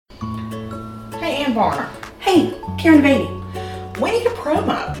and Varner. Hey, Karen Beatty. We need a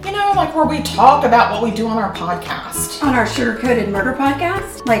promo. You know, like where we talk about what we do on our podcast. On our Sugar-Coated Murder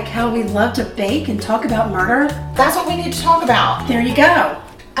podcast? Like how we love to bake and talk about murder? That's what we need to talk about. There you go.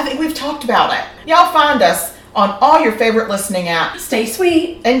 I think we've talked about it. Y'all find us on all your favorite listening apps. Stay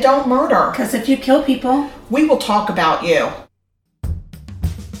sweet. And don't murder. Because if you kill people, we will talk about you.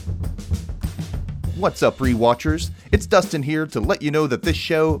 What's up, rewatchers? It's Dustin here to let you know that this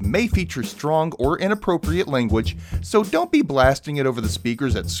show may feature strong or inappropriate language, so don't be blasting it over the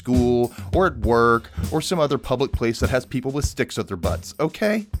speakers at school or at work or some other public place that has people with sticks at their butts,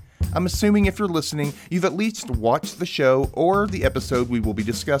 okay? I'm assuming if you're listening, you've at least watched the show or the episode we will be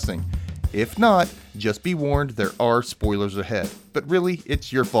discussing. If not, just be warned there are spoilers ahead. But really,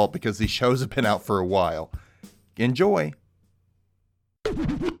 it's your fault because these shows have been out for a while. Enjoy!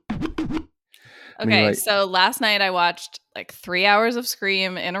 Okay, so last night I watched like 3 hours of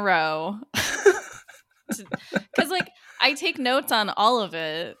Scream in a row. Because I take notes on all of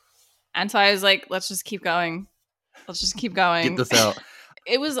it. And so I was like, let's just keep going. Get this out.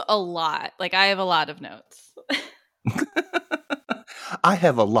 It was a lot. Like, I have a lot of notes. I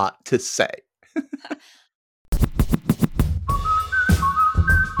have a lot to say.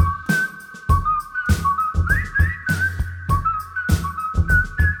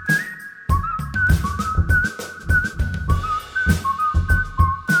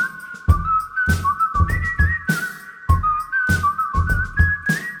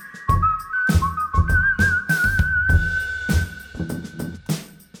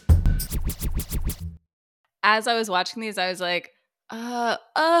 As I was watching these, I was like,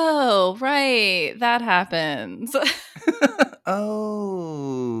 oh, right, that happens.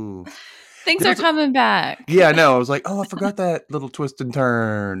 Oh. Things are coming back. Yeah, I know. I was like, oh, I forgot that little twist and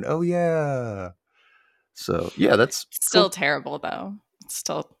turn. Oh, yeah. So, yeah, that's still cool. Terrible, though. It's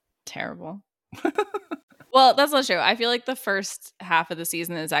still terrible. Well, that's not true. I feel like the first half of the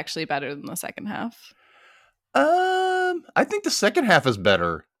season is actually better than the second half. I think the second half is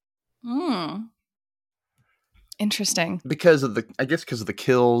better. Interesting. Because of the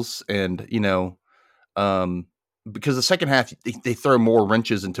kills and, because the second half, they throw more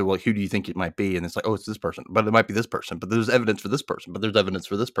wrenches into, like, who do you think it might be? And it's like, oh, it's this person, but it might be this person, but there's evidence for this person, but there's evidence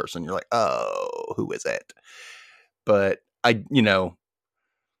for this person. You're like, oh, who is it? But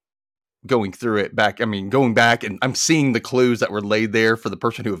going back and I'm seeing the clues that were laid there for the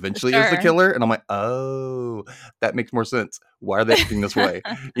person who eventually is the killer. And I'm like, oh, that makes more sense. Why are they acting this way?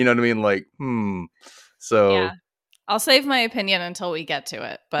 You know what I mean? Like, So yeah. I'll save my opinion until we get to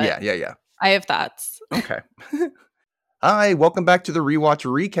it. But yeah. I have thoughts. Okay. Hi, welcome back to the Rewatch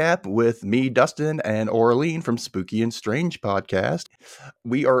Recap with me, Dustin, and Orlean from Spooky and Strange Podcast.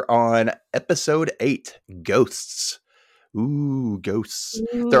 We are on episode 8, Ghosts. Ooh, ghosts.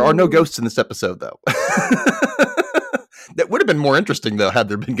 Ooh. There are no ghosts in this episode, though. That would have been more interesting, though, had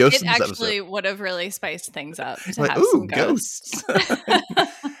there been ghosts in this episode. It actually would have really spiced things up to like, have some ghosts.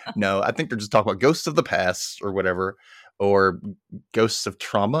 No, I think they're just talking about ghosts of the past or whatever, or ghosts of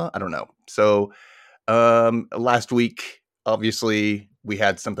trauma. I don't know. So last week, obviously, we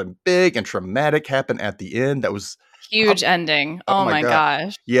had something big and traumatic happen at the end. That was huge ending. Oh my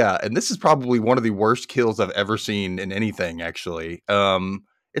gosh. Yeah, and this is probably one of the worst kills I've ever seen in anything, actually.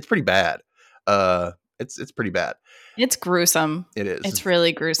 It's pretty bad. It's pretty bad. It's gruesome. It is. It's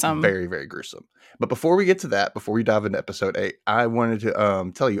really gruesome. Very, very gruesome. But before we get to that, before we dive into episode 8, I wanted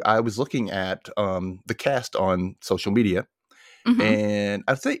to tell you, I was looking at the cast on social media, and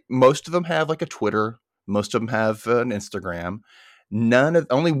I think most of them have like a Twitter. Most of them have an Instagram.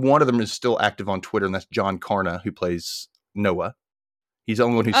 Only one of them is still active on Twitter, and that's John Carna, who plays Noah. He's the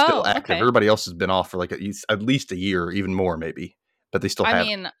only one who's still active. Okay. Everybody else has been off for like at least a year, even more maybe. But they still have. I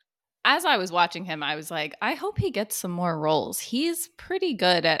mean, as I was watching him, I was like, I hope he gets some more roles. He's pretty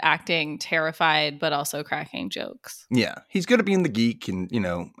good at acting terrified, but also cracking jokes. Yeah, he's good at being the geek, and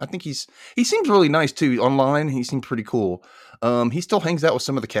I think he seems really nice too. Online, he seems pretty cool. He still hangs out with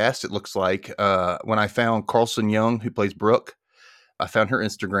some of the cast. It looks like when I found Carlson Young, who plays Brooke, I found her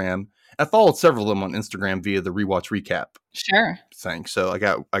Instagram. I followed several of them on Instagram via the Rewatch Recap. Sure. Thing. So I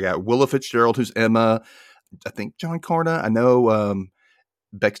got Willa Fitzgerald, who's Emma. I think John Carna. I know.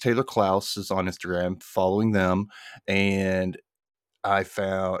 Bex Taylor Klaus is on Instagram, following them, and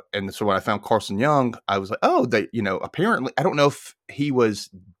so when I found Carson Young, I was like, oh, they, apparently, I don't know if he was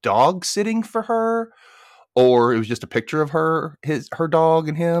dog sitting for her or it was just a picture of her dog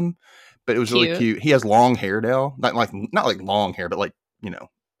and him, but it was really cute. He has long hair now, not like long hair, but like,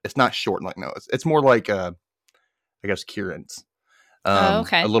 it's not short. Like, no, it's more like, I guess Kieran's,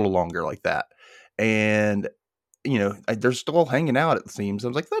 okay. A little longer like that. And they're still hanging out, it seems. I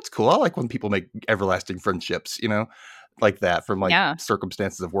was like, that's cool. I like when people make everlasting friendships, like that from like Yeah.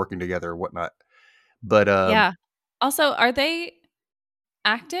 circumstances of working together or whatnot. But Yeah. Also, are they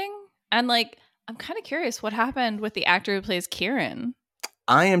acting? And like, I'm kind of curious what happened with the actor who plays Kieran.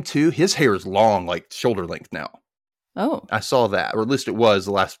 I am too. His hair is long, like shoulder length now. Oh. I saw that, or at least it was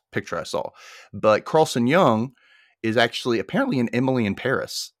the last picture I saw. But Carlson Young is actually apparently in Emily in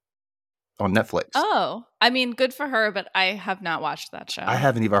Paris on Netflix. Oh, I mean, good for her, but I have not watched that show. I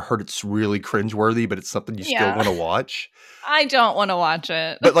haven't even heard it's really cringeworthy, but it's something you still want to watch. I don't want to watch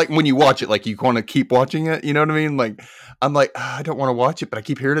it. But like when you watch it, like you want to keep watching it. You know what I mean? Like I'm like, I don't want to watch it, but I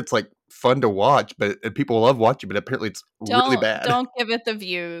keep hearing it's like fun to watch, and people love watching, but apparently it's really bad. Don't give it the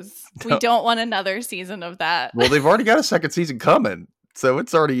views. We don't want another season of that. Well, they've already got a second season coming. So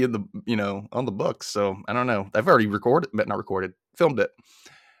it's already in the, on the books. So I don't know. They've already filmed it.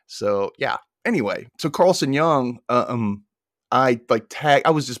 So yeah. Anyway, so Carlson Young, I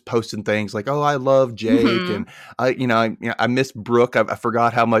was just posting things like, oh, I love Jake. And I miss Brooke. I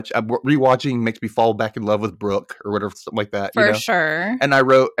forgot how much rewatching makes me fall back in love with Brooke or whatever, something like that. For sure. And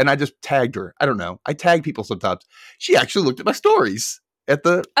I just tagged her. I don't know. I tag people sometimes. She actually looked at my stories at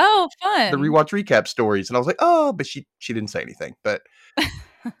the fun. The rewatch recap stories. And I was like, oh, but she didn't say anything, but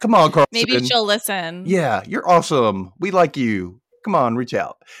come on, Carlson. Maybe she'll listen. Yeah. You're awesome. We like you. Come on, reach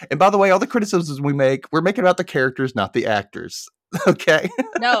out. And by the way, all the criticisms we're making about the characters, not the actors. Okay.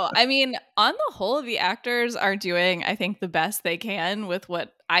 No, I mean, on the whole, the actors are doing, I think, the best they can with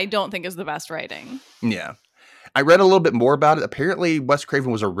what I don't think is the best writing. Yeah. I read a little bit more about it. Apparently, Wes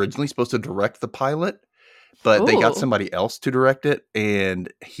Craven was originally supposed to direct the pilot, but they got somebody else to direct it,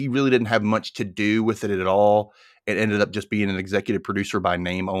 and he really didn't have much to do with it at all. It ended up just being an executive producer by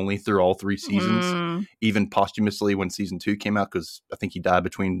name only through all 3 seasons, even posthumously when season 2 came out, because I think he died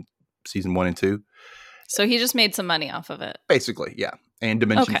between season 1 and 2. So he just made some money off of it. Basically, yeah. And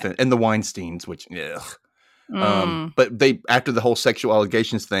Dimension and the Weinsteins, which, but they, after the whole sexual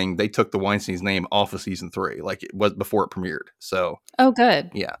allegations thing, they took the Weinstein's name off of season 3, like it was before it premiered. So, good.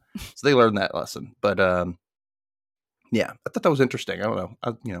 Yeah. So they learned that lesson. But, yeah, I thought that was interesting. I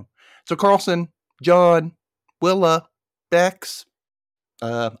don't know. So Carlson, John, Willa, Bex,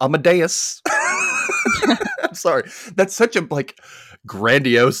 Amadeus. I'm sorry. That's such a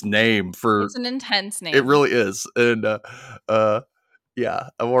grandiose name for. It's an intense name. It really is. And yeah.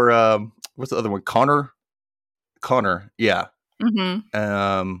 Or what's the other one? Connor. Yeah.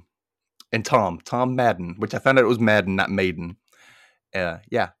 Mm-hmm. And Tom Madden, which I found out it was Madden, not Maiden.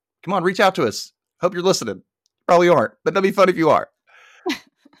 Yeah. Come on, reach out to us. Hope you're listening. Probably aren't, but that'd be fun if you are.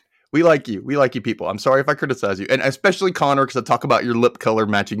 We like you. We like you people. I'm sorry if I criticize you. And especially Connor, because I talk about your lip color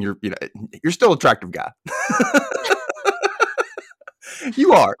matching you're still an attractive guy.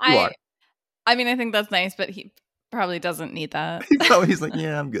 You are. I mean, I think that's nice, but he probably doesn't need that. He's like,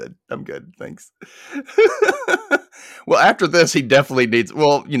 yeah, I'm good. Thanks. Well, after this, he definitely needs,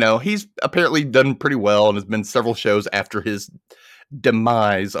 he's apparently done pretty well and has been several shows after his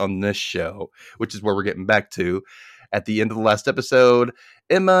demise on this show, which is where we're getting back to. At the end of the last episode,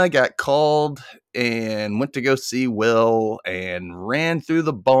 Emma got called and went to go see Will and ran through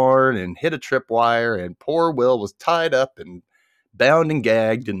the barn and hit a tripwire, and poor Will was tied up and bound and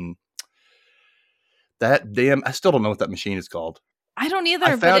gagged, and I still don't know what that machine is called. I don't either.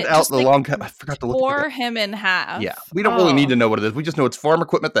 I found out the long time. I forgot to look tore him in half. Yeah, we don't really need to know what it is. We just know it's farm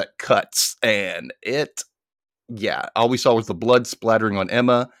equipment that cuts, and all we saw was the blood splattering on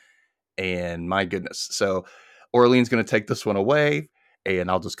Emma, and my goodness. So Orlean's going to take this one away, and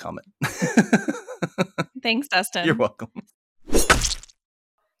I'll just comment. Thanks, Dustin. You're welcome.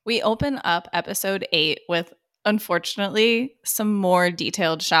 We open up episode 8 with, unfortunately, some more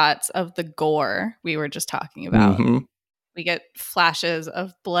detailed shots of the gore we were just talking about. Mm-hmm. We get flashes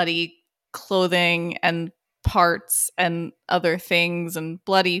of bloody clothing and parts and other things and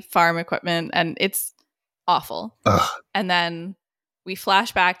bloody farm equipment, and it's awful. Ugh. And then we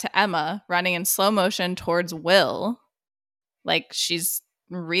flash back to Emma running in slow motion towards Will, like she's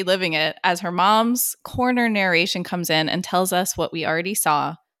reliving it, as her mom's corner narration comes in and tells us what we already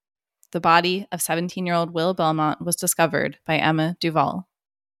saw. The body of 17-year-old Will Belmont was discovered by Emma Duval.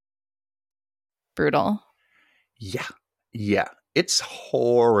 Brutal. Yeah. It's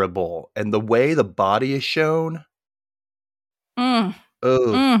horrible. And the way the body is shown.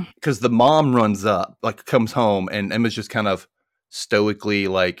 Because the mom runs up, comes home, and Emma's just kind of stoically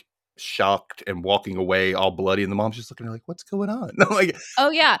shocked and walking away all bloody, and the mom's just looking at her like, what's going on? Oh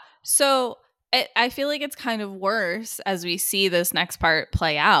yeah. So I feel like it's kind of worse as we see this next part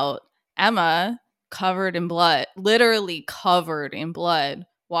play out. Emma, covered in blood, literally covered in blood,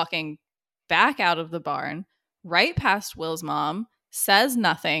 walking back out of the barn, right past Will's mom, says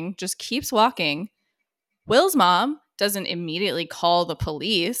nothing, just keeps walking. Will's mom doesn't immediately call the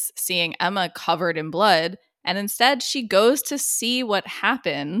police, seeing Emma covered in blood, and instead she goes to see what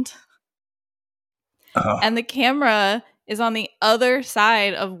happened. And the camera is on the other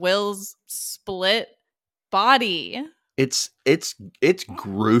side of Will's split body. It's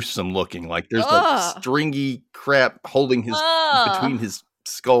gruesome looking. Like there's like Ugh. stringy crap holding his between his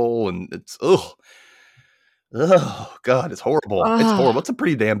skull, and it's oh god, it's horrible. It's horrible. It's a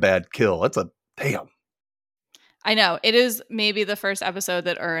pretty damn bad kill. That's a damn. I know. It is maybe the first episode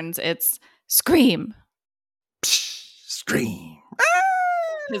that earns its scream. Scream.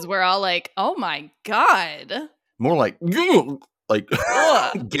 Because we're all like, oh my God. More like gag.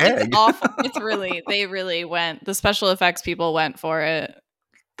 It's awful. They really went, the special effects people went for it.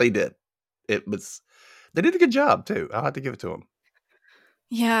 They did. They did a good job too. I'll have to give it to them.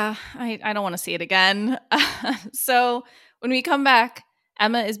 Yeah, I don't want to see it again. So when we come back,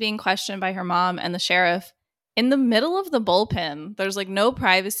 Emma is being questioned by her mom and the sheriff in the middle of the bullpen. There's like no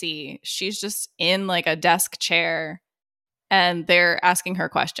privacy. She's just in like a desk chair and they're asking her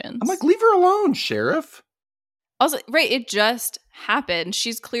questions. I'm like, leave her alone, sheriff. Also, right, it just happened.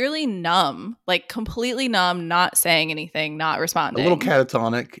 She's clearly numb, like completely numb, not saying anything, not responding. A little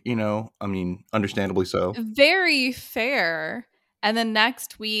catatonic, I mean, understandably so. Very fair. And then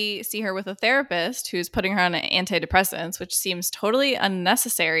next we see her with a therapist who's putting her on antidepressants, which seems totally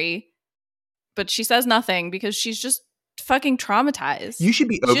unnecessary. But she says nothing because she's just fucking traumatized. You should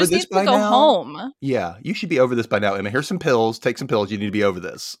be over this by now. She just needs to go home. Yeah, you should be over this by now, Emma. Here's some pills. Take some pills. You need to be over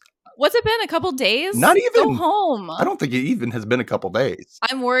this. What's it been? A couple days? Not even. Go home. I don't think it even has been a couple days.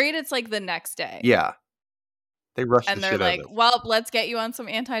 I'm worried it's like the next day. Yeah. They rushed and the they're shit like, out of it. well, let's get you on some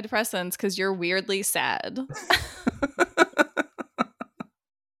antidepressants because you're weirdly sad.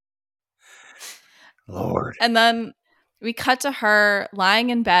 Lord. And then we cut to her lying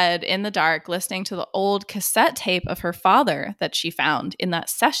in bed in the dark, listening to the old cassette tape of her father that she found in that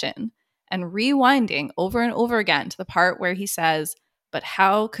session and rewinding over and over again to the part where he says, but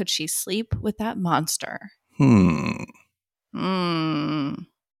how could she sleep with that monster? Yeah.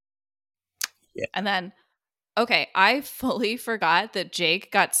 And then, okay, I fully forgot that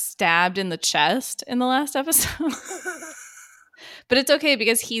Jake got stabbed in the chest in the last episode. But it's okay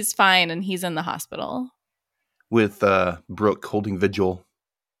because he's fine and he's in the hospital. With Brooke holding vigil.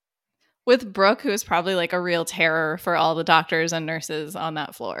 With Brooke, who is probably like a real terror for all the doctors and nurses on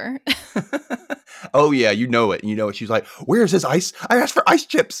that floor. Oh, yeah, you know it. She's like, where's his ice? I asked for ice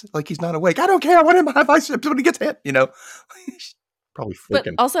chips. Like, he's not awake. I don't care. I want him to have ice chips when he gets hit, Probably freaking. But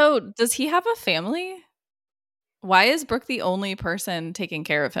also, does he have a family? Why is Brooke the only person taking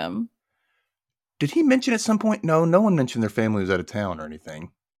care of him? Did he mention at some point? No one mentioned their family was out of town or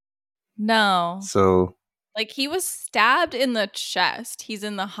anything. No. So. Like, he was stabbed in the chest. He's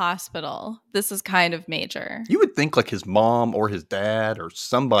in the hospital. This is kind of major. You would think like his mom or his dad or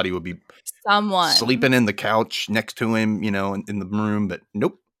somebody would be sleeping in the couch next to him, in the room, but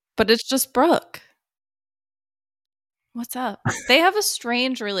nope. But it's just Brooke. What's up? They have a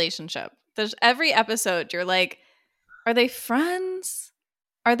strange relationship. There's every episode, you're like, are they friends?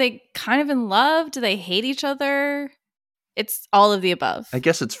 Are they kind of in love? Do they hate each other? It's all of the above. I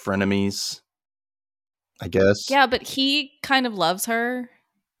guess it's frenemies. I guess. Yeah, but he kind of loves her.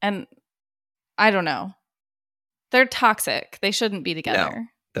 And I don't know. They're toxic. They shouldn't be together. No,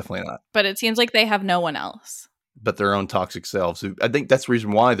 definitely not. But it seems like they have no one else. But their own toxic selves. I think that's the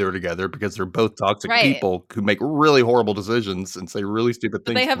reason why they're together, because they're both toxic people who make really horrible decisions and say really stupid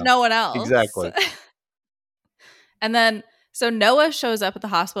things. But they have no one else. Exactly. And then, so Noah shows up at the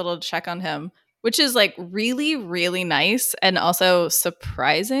hospital to check on him, which is like really, really nice and also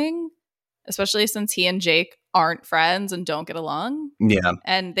surprising, especially since he and Jake aren't friends and don't get along. Yeah.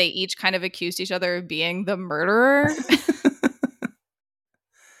 And they each kind of accused each other of being the murderer.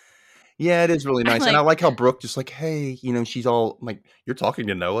 Yeah, it is really nice. And I like how Brooke just like, hey, she's all like, you're talking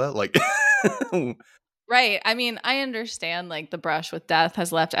to Noah? Like, right. I mean, I understand like the brush with death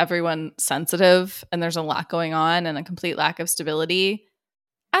has left everyone sensitive and there's a lot going on and a complete lack of stability.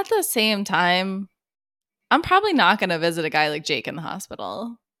 At the same time, I'm probably not going to visit a guy like Jake in the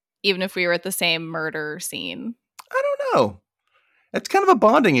hospital, even if we were at the same murder scene. I don't know. It's kind of a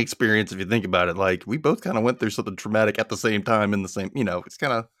bonding experience if you think about it. Like, we both kind of went through something traumatic at the same time in the same, it's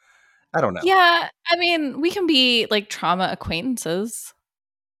kind of, I don't know. Yeah, I mean, we can be like trauma acquaintances.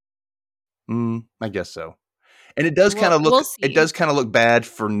 I guess so. And it does kind of look, it does kind of look bad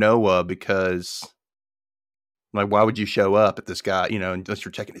for Noah because, like, why would you show up at this guy, unless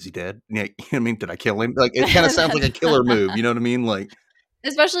you're checking, is he dead? Yeah, I mean, did I kill him? Like, it kind of sounds like a killer move. You know what I mean? Like,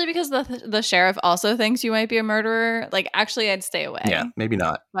 Especially because the sheriff also thinks you might be a murderer. Like, actually, I'd stay away. Yeah, maybe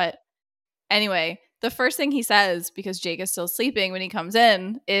not. But anyway, the first thing he says, because Jake is still sleeping when he comes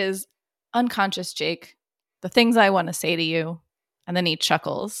in, is, "Unconscious Jake, the things I want to say to you." And then he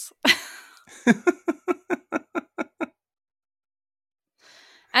chuckles.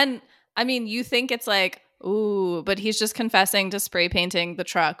 And I mean, you think it's like, ooh, but he's just confessing to spray painting the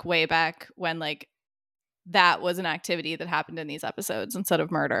truck way back when, like, that was an activity that happened in these episodes instead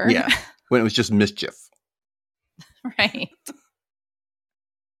of murder. Yeah, when it was just mischief. Right.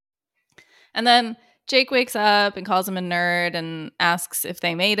 And then Jake wakes up and calls him a nerd and asks if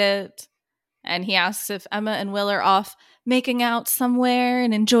they made it. And he asks if Emma and Will are off making out somewhere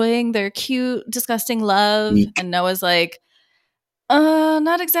and enjoying their cute, disgusting love. Eek. And Noah's like,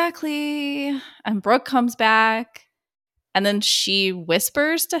 not exactly. And Brooke comes back. And then she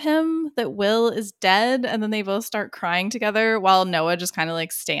whispers to him that Will is dead. And then they both start crying together while Noah just kind of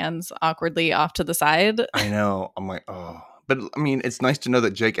like stands awkwardly off to the side. I know. I'm like, oh. But I mean, it's nice to know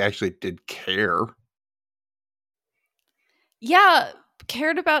that Jake actually did care. Yeah,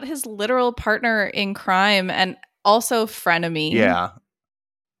 cared about his literal partner in crime and also frenemy. Yeah.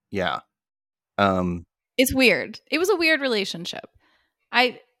 Yeah. It's weird. It was a weird relationship.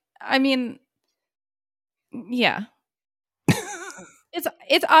 I mean, yeah.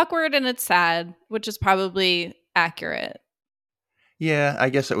 It's awkward and it's sad, which is probably accurate. Yeah, I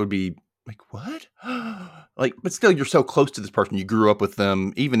guess it would be like, what? Like, but still, you're so close to this person. You grew up with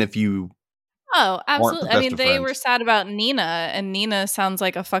them, even if you. Oh, absolutely. the I best mean, of they friends. were sad about Nina, and Nina sounds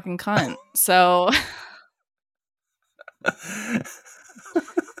like a fucking cunt. So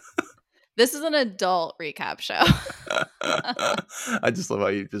this is an adult recap show. I just love how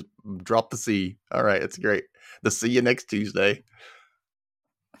you just drop the C. All right, it's great. The see you next Tuesday.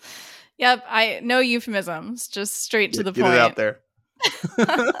 Yep, no euphemisms, just straight to the Get point. it out there.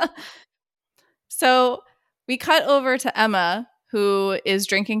 So we cut over to Emma, who is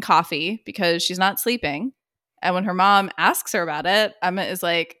drinking coffee because she's not sleeping. And when her mom asks her about it, Emma is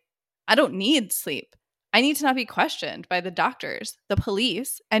like, "I don't need sleep. I need to not be questioned by the doctors, the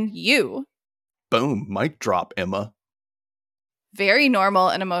police, and you." Boom, mic drop, Emma. Very normal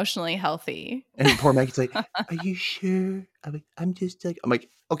and emotionally healthy. And poor Maggie's like, "Are you sure?" I'm just like, I'm like,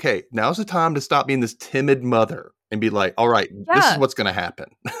 okay, now's the time to stop being this timid mother and be like, all right, this is what's going to happen.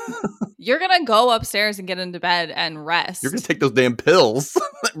 You're going to go upstairs and get into bed and rest. You're going to take those damn pills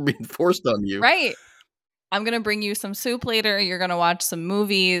that are being forced on you. Right. I'm going to bring you some soup later. You're going to watch some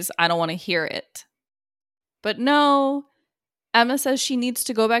movies. I don't want to hear it. But no, Emma says she needs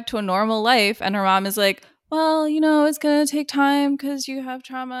to go back to a normal life. And her mom is like, well, it's going to take time because you have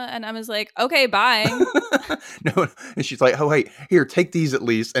trauma. And Emma's like, okay, bye. No, and she's like, oh, wait, here, take these at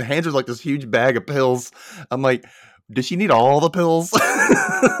least. And hands her like this huge bag of pills. I'm like, does she need all the pills?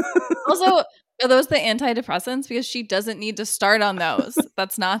 Also, are those the antidepressants? Because she doesn't need to start on those.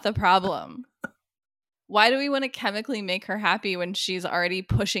 That's not the problem. Why do we want to chemically make her happy when she's already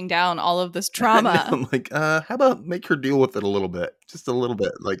pushing down all of this trauma? I'm like, how about make her deal with it a little bit? Just a little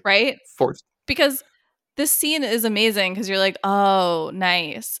bit. Like, right? Forced. Because this scene is amazing because you're like, oh,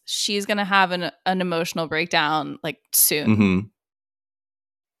 nice. She's going to have an emotional breakdown like soon. Mm-hmm.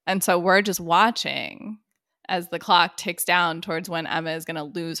 And so we're just watching as the clock ticks down towards when Emma is going to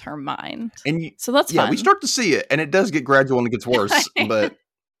lose her mind. And so that's fun. Yeah, we start to see it, and it does get gradual and it gets worse. But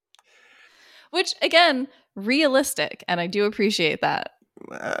which, again, realistic, and I do appreciate that.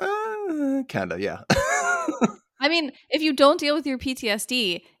 Kind of, yeah. I mean, if you don't deal with your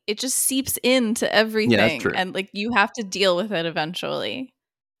PTSD, it just seeps into everything. Yeah, that's true. And like you have to deal with it eventually.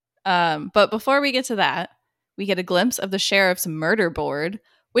 But before we get to that, we get a glimpse of the sheriff's murder board,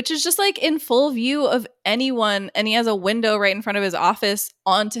 which is just like in full view of anyone. And he has a window right in front of his office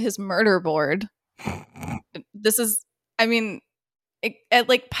onto his murder board. This is, I mean,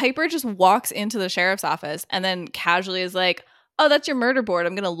 like Piper just walks into the sheriff's office and then casually is like, oh, that's your murder board.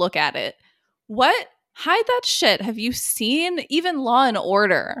 I'm going to look at it. What? Hide that shit. Have you seen even Law and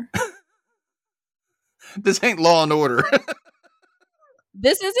Order? This ain't Law and Order.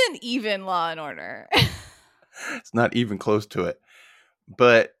 This isn't even Law and Order. It's not even close to it.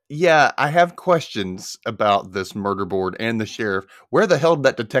 But yeah, I have questions about this murder board and the sheriff. Where the hell did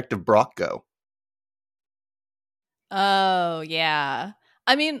that Detective Brock go? Oh, yeah.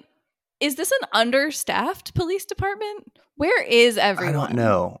 I mean, is this an understaffed police department? Where is everyone? I don't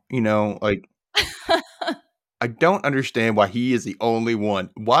know. Like, I don't understand why he is the only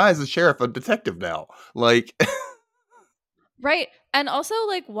one. Why is the sheriff a detective now? Like, right. And also,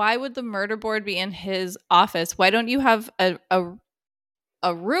 like, why would the murder board be in his office? Why don't you have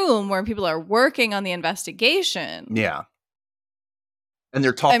a room where people are working on the investigation? Yeah. And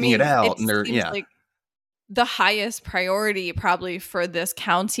they're talking it out, it and they're seems like the highest priority probably for this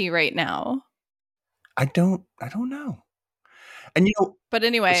county right now. I don't know. And But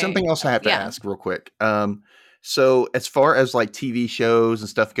anyway, something else I have to yeah. ask real quick. So as far as like TV shows and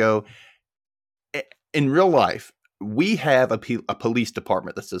stuff go, in real life, we have a police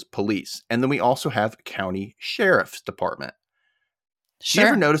department that says police, and then we also have a county sheriff's department. Do you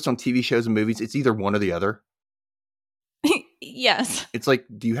ever notice on TV shows and movies, it's either one or the other? Yes. It's like,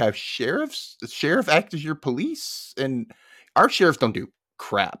 do you have sheriffs? The sheriff act as your police? And our sheriffs don't do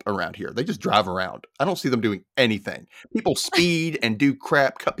crap around here. They just drive around. I don't see them doing anything. People speed and do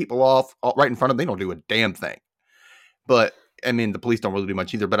crap, cut people off right in front of them. They don't do a damn thing. But I mean, the police don't really do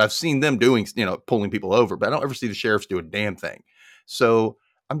much either, but I've seen them doing, pulling people over, but I don't ever see the sheriffs do a damn thing. So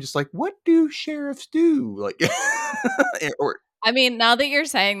I'm just like, what do sheriffs do? Like, I mean, now that you're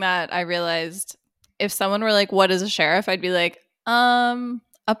saying that, I realized if someone were like, what is a sheriff? I'd be like,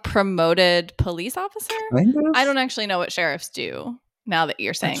 a promoted police officer? Kind of? I don't actually know what sheriffs do now that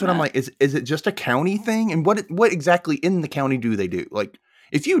you're saying that's what I'm like. Is it just a county thing? And what exactly in the county do they do? Like,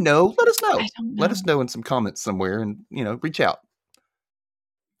 if you know, let us know. I don't know. Let us know in some comments somewhere and, reach out.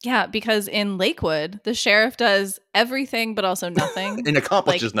 Yeah, because in Lakewood, the sheriff does everything but also nothing. And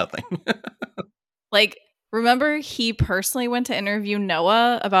accomplishes nothing. Like, remember he personally went to interview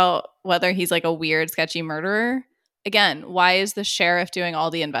Noah about whether he's like a weird, sketchy murderer? Again, why is the sheriff doing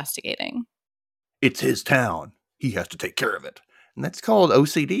all the investigating? It's his town. He has to take care of it. And that's called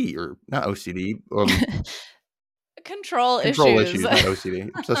OCD, or not OCD. Control issues, issues. Not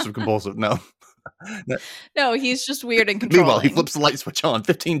OCD. Obsessive compulsive. No. No, he's just weird and controlling. Meanwhile, he flips the light switch on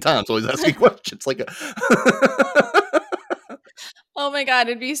 15 times while he's asking questions. Like Oh my God,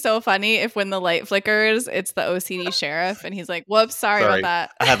 it'd be so funny if when the light flickers, it's the OCD sheriff and he's like, whoops, sorry about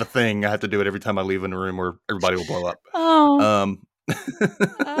that. I have a thing. I have to do it every time I leave in a room where everybody will blow up. Oh.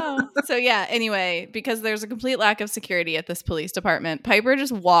 So yeah, anyway, because there's a complete lack of security at this police department, Piper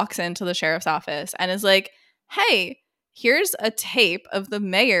just walks into the sheriff's office and is like, hey, here's a tape of the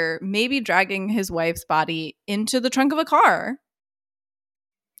mayor maybe dragging his wife's body into the trunk of a car.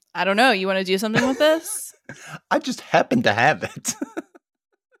 I don't know. You want to do something with this? I just happen to have it.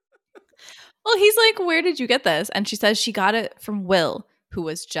 Well, he's like, where did you get this? And she says she got it from Will, who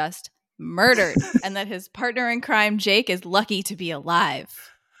was just murdered, and that his partner in crime, Jake, is lucky to be alive.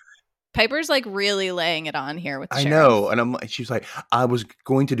 Piper's like really laying it on here with the sheriff. know. And she's like, I was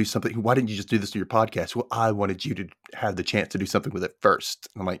going to do something. Why didn't you just do this to your podcast? Well, I wanted you to have the chance to do something with it first.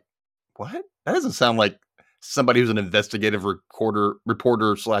 And I'm like, what? That doesn't sound like somebody who's an investigative reporter /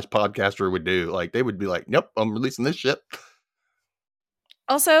 podcaster would do. Like, they would be like, nope, I'm releasing this shit.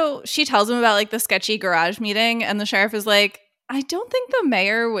 Also, she tells him about like the sketchy garage meeting, and the sheriff is like, I don't think the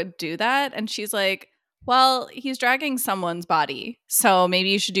mayor would do that. And she's like, well, he's dragging someone's body, so maybe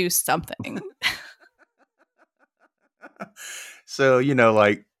you should do something. So,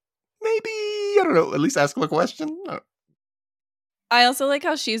 like, maybe, I don't know, at least ask him a question. I also like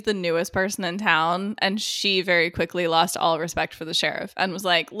how she's the newest person in town, and she very quickly lost all respect for the sheriff and was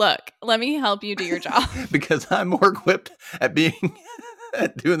like, look, let me help you do your job. Because I'm more equipped at being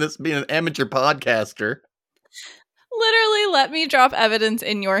at doing this, being an amateur podcaster. Literally, let me drop evidence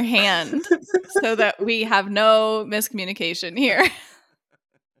in your hand so that we have no miscommunication here.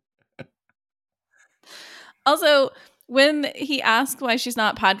 Also, when he asks why she's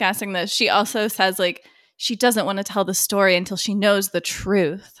not podcasting this, she also says, like, she doesn't want to tell the story until she knows the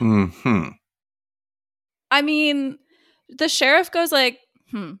truth. Mm-hmm. I mean, the sheriff goes like,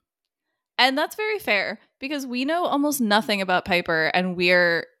 And that's very fair because we know almost nothing about Piper and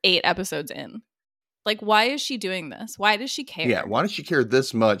we're 8 episodes in. Like, why is she doing this? Why does she care? Yeah, why does she care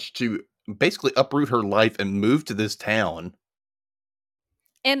this much to basically uproot her life and move to this town?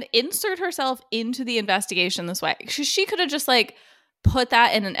 And insert herself into the investigation this way. She could have just, like, put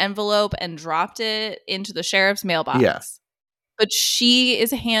that in an envelope and dropped it into the sheriff's mailbox. Yeah. But she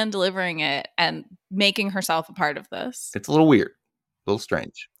is hand-delivering it and making herself a part of this. It's a little weird. A little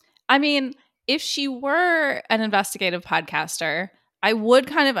strange. I mean, if she were an investigative podcaster, I would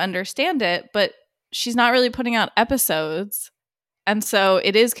kind of understand it, but she's not really putting out episodes. And so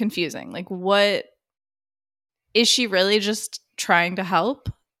it is confusing. Like, what is she really just trying to help?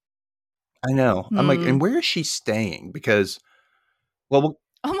 I know. I'm like, and where is she staying? Because, well,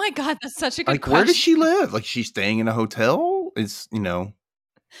 oh my God, that's such a good question. Where does she live? Like, she's staying in a hotel? It's,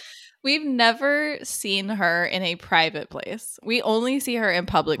 We've never seen her in a private place. We only see her in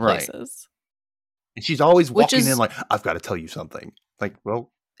public places. And she's always walking in like, I've got to tell you something. Like,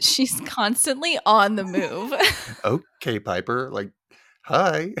 well, she's constantly on the move. Okay, Piper. Like,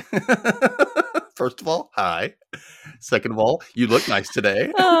 hi. First of all, hi. Second of all, you look nice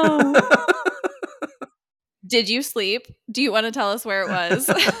today. Oh. Did you sleep? Do you want to tell us where it was?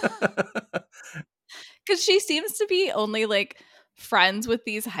 Because she seems to be only like friends with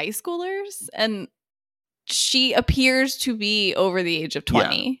these high schoolers, and she appears to be over the age of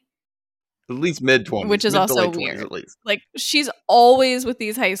 20. At least mid-20s. Which is mid also to late weird. 20s at least. Like, she's always with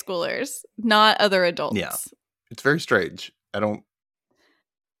these high schoolers, not other adults. Yeah. It's very strange.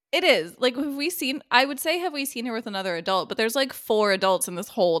 It is. Like, have we seen her with another adult? But there's like 4 adults in this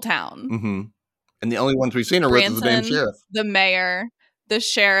whole town. Mm-hmm. And the only ones we've seen her with is the damn sheriff. The mayor, the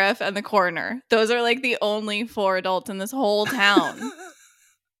sheriff, and the coroner. Those are like the only 4 adults in this whole town.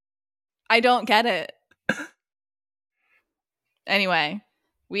 I don't get it. Anyway,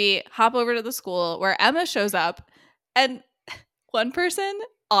 we hop over to the school where Emma shows up, and one person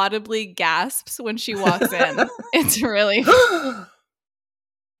audibly gasps when she walks in. It's really...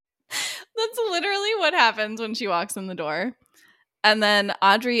 That's literally what happens when she walks in the door. And then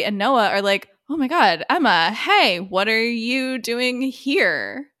Audrey and Noah are like, oh my God, Emma, hey, what are you doing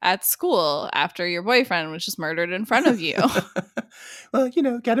here at school after your boyfriend was just murdered in front of you? Well,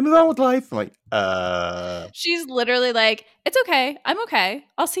 gotta move on with life. I'm like, She's literally like, it's okay. I'm okay.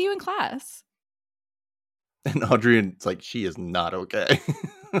 I'll see you in class. And Audrey's like, she is not okay.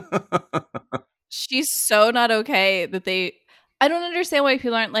 She's so not okay that I don't understand why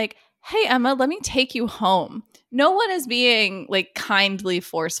people aren't like, hey, Emma, let me take you home. No one is being like kindly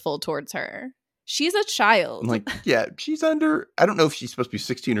forceful towards her. She's a child. I'm like, yeah, she's under, I don't know if she's supposed to be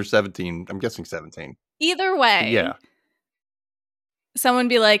 16 or 17. I'm guessing 17. Either way. Yeah. Someone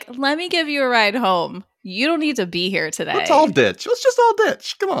be like, let me give you a ride home. You don't need to be here today. Let's just all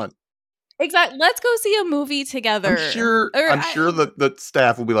ditch. Come on. Exactly. Let's go see a movie together. I'm sure the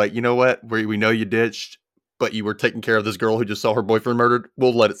staff will be like, you know what? We know you ditched, but you were taking care of this girl who just saw her boyfriend murdered.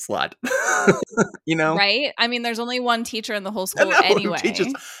 We'll let it slide. Right? I mean, there's only one teacher in the whole school anyway. Who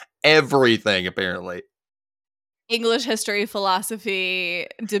teaches everything, apparently. English, history, philosophy,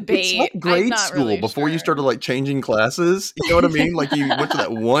 debate. It's like grade school really before you started like changing classes. You know what I mean? Like you went to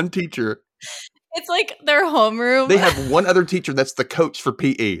that one teacher. It's like their homeroom. They have one other teacher that's the coach for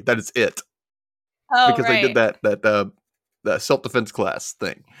PE. That is it. Oh, because they did that self-defense class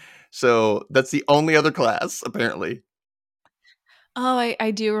thing. So that's the only other class, apparently. Oh,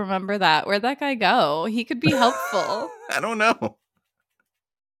 I do remember that. Where'd that guy go? He could be helpful. I don't know.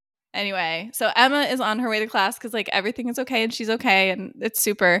 Anyway, so Emma is on her way to class because like everything is okay and she's okay and it's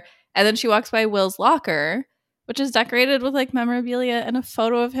super. And then she walks by Will's locker, which is decorated with like memorabilia and a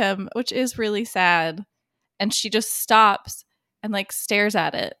photo of him, which is really sad. And she just stops and like stares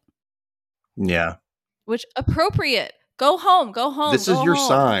at it. Yeah. Which appropriate. Go home. This is your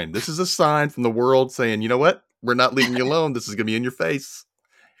sign. This is a sign from the world saying, you know what? We're not leaving you alone. This is going to be in your face.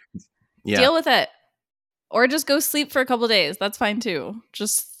 Yeah. Deal with it. Or just go sleep for a couple days. That's fine too.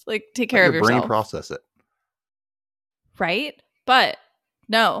 Just like take care of yourself. Your brain process it. Right? But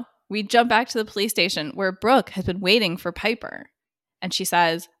no, we jump back to the police station where Brooke has been waiting for Piper. And she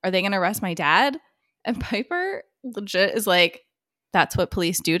says, are they going to arrest my dad? And Piper legit is like, that's what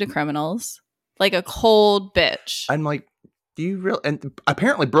police do to criminals. Like a cold bitch. I'm like, do you really? And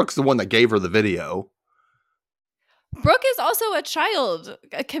apparently Brooke's the one that gave her the video. Brooke is also a child.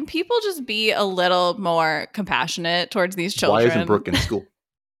 Can people just be a little more compassionate towards these children? Why isn't Brooke in school?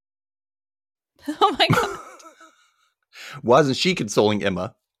 Oh my God. Why isn't she consoling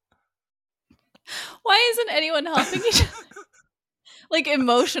Emma? Why isn't anyone helping each other? Like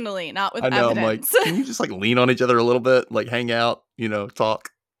emotionally, not with evidence. I'm like, can you just like lean on each other a little bit? Like hang out, talk.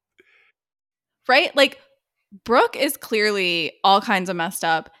 Right? Like Brooke is clearly all kinds of messed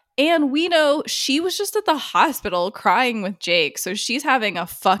up. And we know she was just at the hospital crying with Jake. So she's having a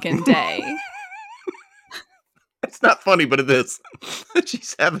fucking day. It's not funny, but it is.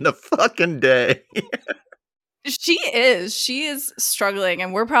 She's having a fucking day. She is. She is struggling.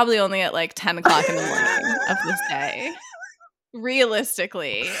 And we're probably only at like 10 o'clock in the morning of this day.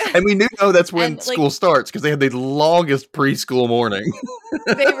 Realistically. And we know that's when school starts because they had the longest preschool morning.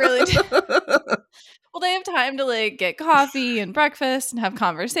 They really do. Well, they have time to like get coffee and breakfast and have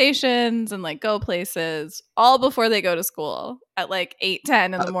conversations and like go places all before they go to school at like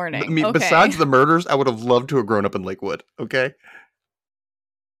 8-10 in the morning. I mean, besides the murders, I would have loved to have grown up in Lakewood. Okay.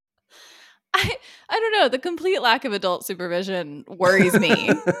 I don't know. The complete lack of adult supervision worries me.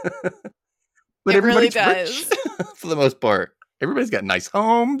 But it really does. Rich, for the most part. Everybody's got nice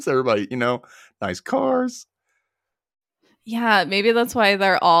homes. Everybody, nice cars. Yeah, maybe that's why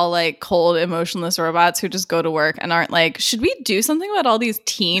they're all like cold, emotionless robots who just go to work and aren't like, should we do something about all these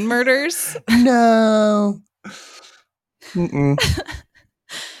teen murders? No.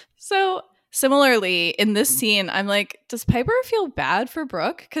 So similarly, in this scene, I'm like, does Piper feel bad for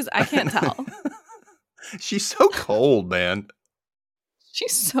Brooke? Because I can't tell. She's so cold, man.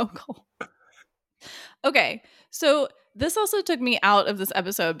 She's so cold. Okay, so this also took me out of this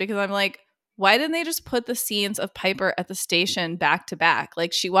episode because I'm like, why didn't they just put the scenes of Piper at the station back to back?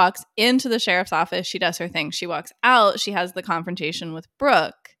 Like, she walks into the sheriff's office, she does her thing. She walks out, she has the confrontation with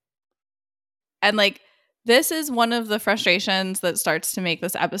Brooke. And like, this is one of the frustrations that starts to make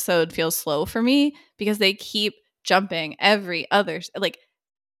this episode feel slow for me because they keep jumping every other, like,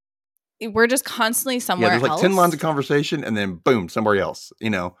 we're just constantly somewhere there's like else. 10 lines of conversation and then boom, somewhere else,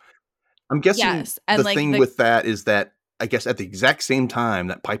 I'm guessing Yes, and the like thing with that is that I guess at the exact same time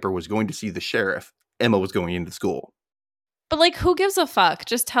that Piper was going to see the sheriff, Emma was going into school. But like, who gives a fuck?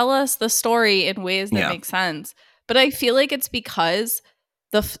 Just tell us the story in ways that make sense. But I feel like it's because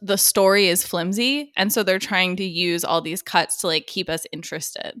the story is flimsy, and so they're trying to use all these cuts to like keep us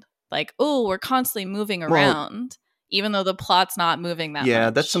interested. Like, oh, we're constantly moving around, even though the plot's not moving that much.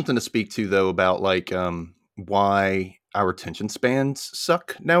 Yeah, that's something to speak to though about like why our attention spans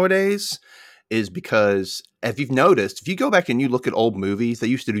suck nowadays. Is because if you've noticed, if you go back and you look at old movies, they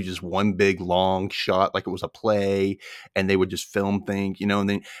used to do just one big long shot like it was a play, and they would just film things, and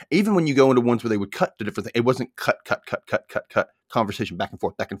then even when you go into ones where they would cut to different things, it wasn't cut, conversation back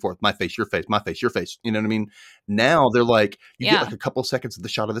and forth, my face, your face, my face, your face. You know what I mean? Now they're like, you get like a couple seconds of the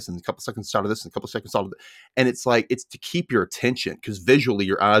shot of this and a couple seconds shot of this and a couple seconds shot of that. And it's like, it's to keep your attention because visually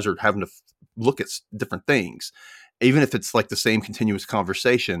your eyes are having to look at different things, even if it's like the same continuous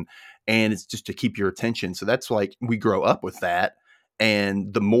conversation. And it's just to keep your attention. So that's like, we grow up with that.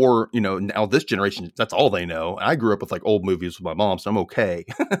 And the more, now this generation, that's all they know. I grew up with like old movies with my mom, so I'm okay.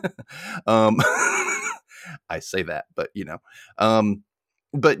 I say that, but you get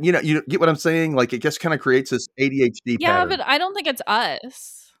what I'm saying? Like, it just kind of creates this ADHD pattern. But I don't think it's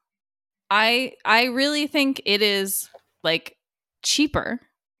us. I really think it is like cheaper,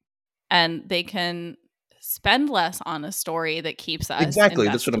 and they can spend less on a story that keeps us exactly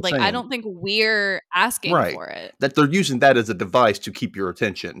invested. That's what I'm saying. I don't think we're asking for it. That they're using that as a device to keep your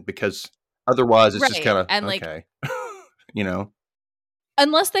attention, because otherwise it's just kind of okay.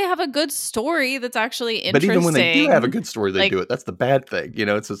 Unless they have a good story that's actually interesting. But even when they do have a good story, they do it. That's the bad thing.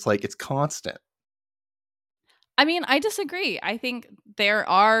 It's just like, it's constant. I mean, I disagree. I think there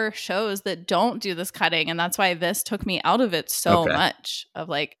are shows that don't do this cutting, and that's why this took me out of it so much. Of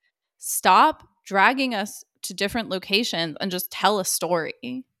like, stop dragging us to different locations and just tell a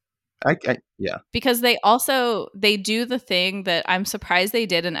story. Yeah. Because they do the thing that I'm surprised they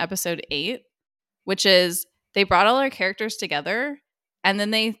did in episode 8, which is they brought all our characters together and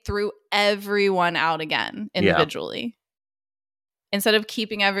then they threw everyone out again individually instead of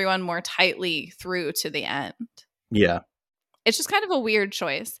keeping everyone more tightly through to the end. Yeah. It's just kind of a weird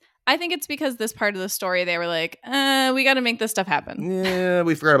choice. I think it's because this part of the story, they were like, we got to make this stuff happen. Yeah,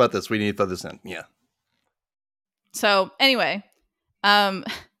 we forgot about this. We need to throw this in. Yeah. So anyway, Emma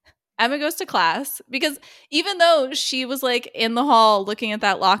goes to class because even though she was like in the hall looking at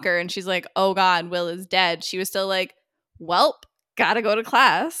that locker and she's like, oh God, Will is dead, she was still like, welp, gotta go to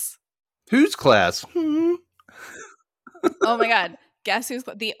class. Whose class? Oh my God. Guess who's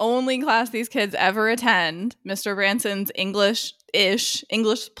the only class these kids ever attend? Mr. Branson's English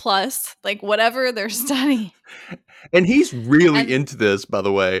plus, like whatever they're studying. And he's really into this, by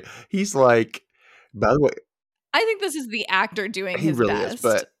the way. He's like, by the way, I think this is the actor doing his really best. Is,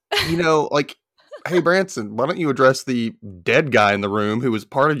 but like, hey Branson, why don't you address the dead guy in the room who was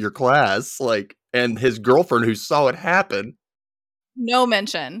part of your class, like, and his girlfriend who saw it happen? No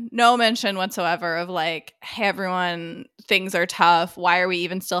mention whatsoever of like, hey, everyone, things are tough. Why are we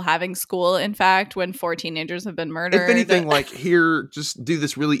even still having school? In fact, when 4 teenagers have been murdered. If anything, like, here, just do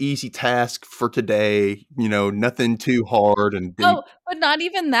this really easy task for today. Nothing too hard. And but not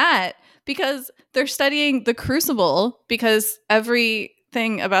even that, because they're studying the Crucible because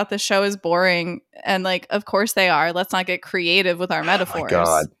everything about the show is boring. And like, of course they are. Let's not get creative with our metaphors. Oh my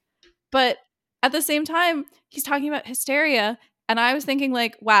God. But at the same time, he's talking about hysteria. And I was thinking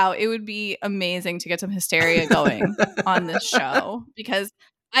like, wow, it would be amazing to get some hysteria going on this show, because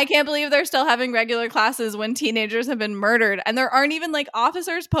I can't believe they're still having regular classes when teenagers have been murdered and there aren't even like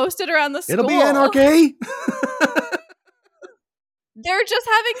officers posted around the school. It'll be anarchy. They're just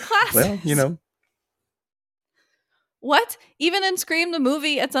having classes. Well, What? Even in Scream the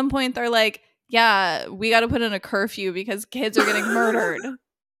movie, at some point they're like, yeah, we got to put in a curfew because kids are getting murdered.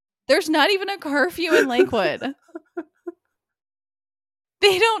 There's not even a curfew in Lakewood.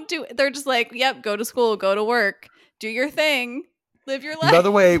 They're just like, yep, go to school, go to work, do your thing, live your life. By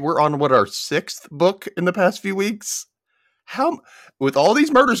the way, we're on our 6th book in the past few weeks. How with all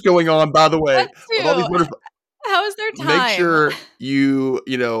these murders going on, by the way, What with all these two? murders, How is there time? make sure you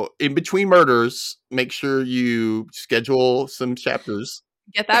know, in between murders, make sure you schedule some chapters.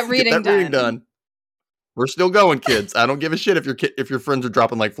 Get that reading Get that reading done. We're still going, kids. I don't give a shit if your friends are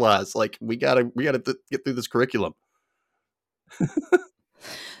dropping like flies. Like we gotta get through this curriculum.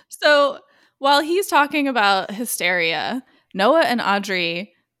 So while he's talking about hysteria, Noah and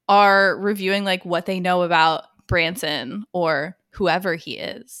Audrey are reviewing like what they know about Branson or whoever he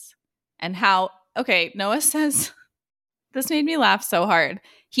is, and how. Okay, Noah says this made me laugh so hard.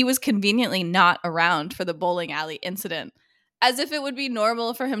 He was conveniently not around for the bowling alley incident, as if it would be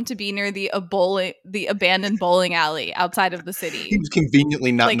normal for him to be near the abandoned bowling alley outside of the city. He was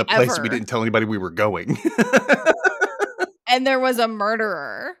conveniently not Like, in a place ever. we didn't tell anybody we were going. And there was a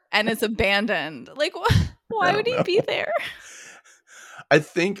murderer, and it's abandoned. Like, why would he be there? I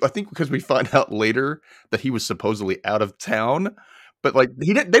think because we find out later that he was supposedly out of town, but like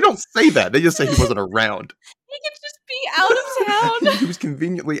they don't say that. They just say he wasn't around. He could just be out of town. He was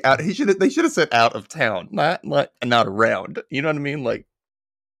conveniently out. They should have said out of town, not around. You know what I mean? Like,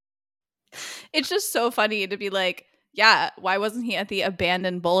 it's just so funny to be like, yeah, why wasn't he at the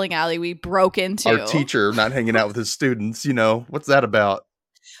abandoned bowling alley we broke into? Our teacher not hanging out with his students, you know, what's that about?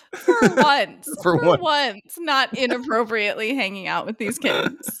 For once. For once, not inappropriately hanging out with these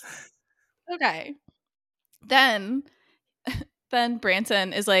kids. Okay. Then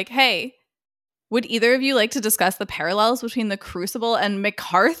Branson is like, hey, would either of you like to discuss the parallels between the Crucible and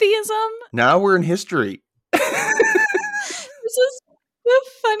McCarthyism? Now we're in history. This is the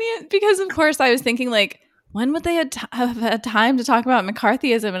funniest, because of course I was thinking like, when would they have had time to talk about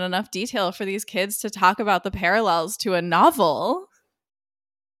McCarthyism in enough detail for these kids to talk about the parallels to a novel?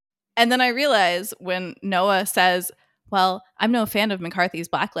 And then I realized when Noah says, well, I'm no fan of McCarthy's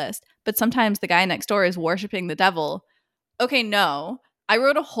Blacklist, but sometimes the guy next door is worshiping the devil. Okay, no. I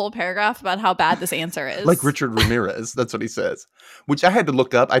wrote a whole paragraph about how bad this answer is. Like Richard Ramirez, that's what he says. Which I had to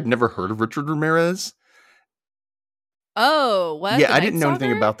look up. I'd never heard of Richard Ramirez. Oh, what? Yeah, I didn't know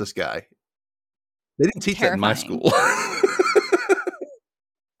anything about this guy. They didn't teach that in my school.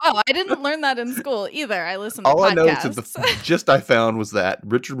 Oh, I didn't learn that in school either. I listened to All podcasts. I know is that the gist I found was that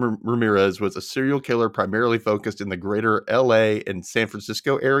Richard Ramirez was a serial killer primarily focused in the greater LA and San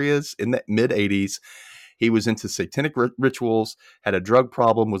Francisco areas in the mid-'80s. He was into satanic rituals, had a drug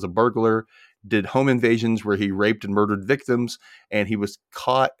problem, was a burglar, did home invasions where he raped and murdered victims, and he was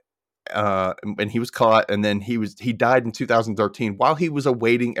caught. And then he died in 2013 while he was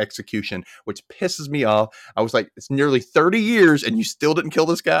awaiting execution, which pisses me off. I was like, it's nearly 30 years and you still didn't kill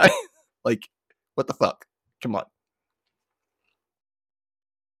this guy. Like, what the fuck? Come on.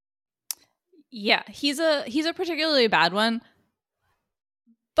 Yeah, he's a particularly bad one.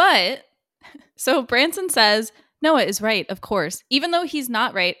 But so Branson says Noah is right, of course, even though he's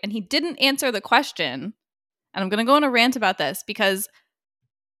not right and he didn't answer the question. And I'm going to go on a rant about this because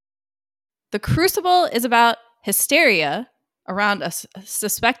the Crucible is about hysteria around a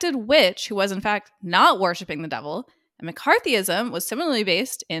suspected witch who was in fact not worshiping the devil. And McCarthyism was similarly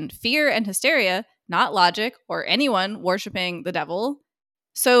based in fear and hysteria, not logic or anyone worshiping the devil.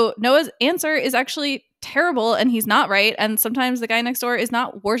 So Noah's answer is actually terrible and he's not right. And sometimes the guy next door is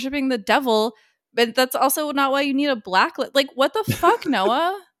not worshiping the devil, but that's also not why you need a blacklist. Like, what the fuck,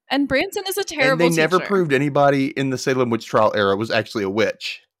 Noah? And Branson is a terrible And they never teacher. proved anybody in the Salem witch trial era was actually a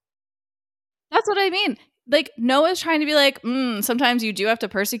witch. That's what I mean. Like, Noah's trying to be like, sometimes you do have to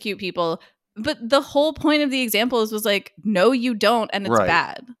persecute people. But the whole point of the examples was like, no, you don't. And it's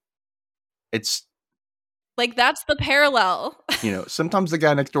bad. It's like, that's the parallel. You know, sometimes the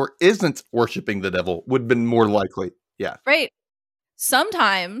guy next door isn't worshiping the devil, would have been more likely. Yeah. Right.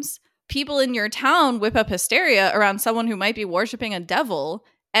 Sometimes people in your town whip up hysteria around someone who might be worshiping a devil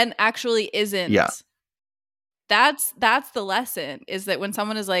and actually isn't. Yeah. That's the lesson, is that when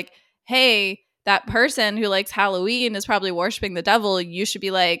someone is like, hey, that person who likes Halloween is probably worshiping the devil, you should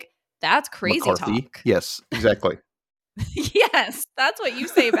be like, that's crazy McCarthy. talk. Yes, exactly. Yes, that's what you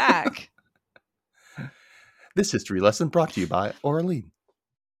say back. This history lesson brought to you by Orlean.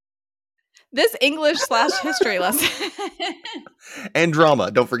 This English/history lesson. And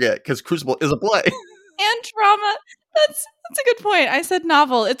drama, don't forget, because Crucible is a play. And drama. That's a good point. I said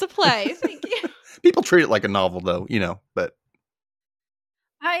novel. It's a play. Thank you. People treat it like a novel, though, you know, but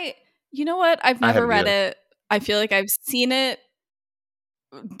you know what? I've never read it. I feel like I've seen it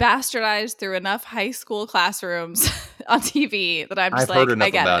bastardized through enough high school classrooms on TV that I've heard enough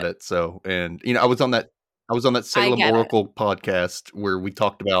about it. So, and you know, I was on that Salem Oracle podcast where we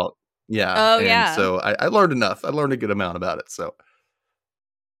talked about, So I learned enough. I learned a good amount about it. So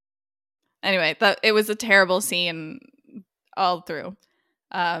anyway, it was a terrible scene, all through.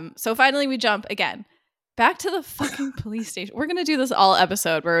 So finally we jump again back to the fucking police station. We're gonna do this all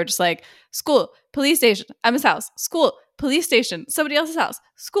episode where we're just like, school, police station, Emma's house, school, police station, somebody else's house,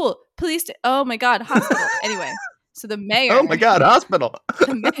 school, police oh my god, hospital. Anyway, so the mayor, oh my god, hospital.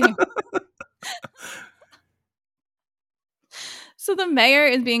 the mayor. So the mayor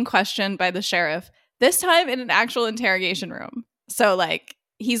is being questioned by the sheriff, this time in an actual interrogation room. So like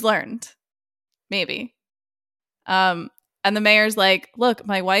he's learned, maybe. And the mayor's like, look,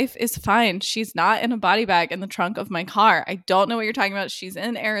 my wife is fine. She's not in a body bag in the trunk of my car. I don't know what you're talking about. She's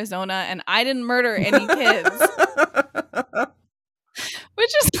in Arizona and I didn't murder any kids.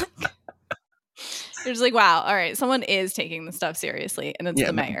 Which is like, you're just like, wow, all right, someone is taking this stuff seriously. And it's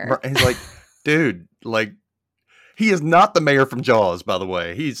the mayor. He's like, dude, like, he is not the mayor from Jaws, by the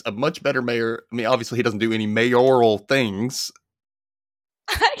way. He's a much better mayor. I mean, obviously he doesn't do any mayoral things.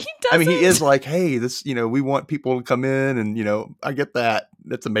 He doesn't. I mean, he is like, hey, this, we want people to come in and, I get that.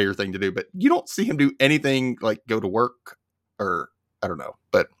 That's a mayor thing to do. But you don't see him do anything like go to work or I don't know.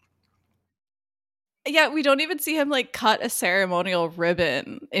 But yeah, we don't even see him like cut a ceremonial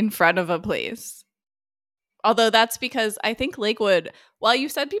ribbon in front of a place. Although that's because I think Lakewood, while you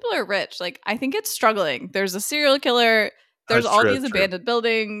said people are rich, like I think it's struggling. There's a serial killer. There's all these abandoned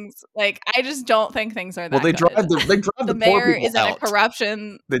buildings. Like I just don't think things are that. Well, they drive the mayor is in a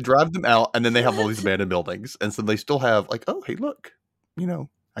corruption. They drive them out, and then they have all these abandoned buildings, and so they still have like, oh, hey, look,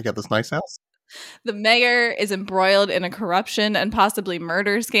 I got this nice house. The mayor is embroiled in a corruption and possibly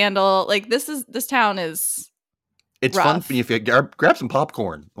murder scandal. Like this town is. It's rough. fun if you grab some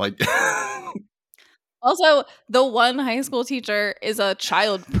popcorn, like. Also, the one high school teacher is a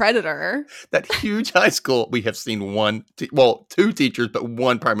child predator. That huge high school, we have seen two teachers, but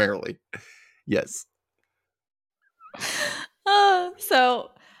one primarily. Yes. While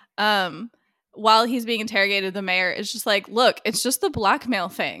he's being interrogated, the mayor is just like, look, it's just the blackmail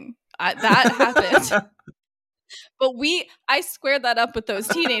thing. That happened. But I squared that up with those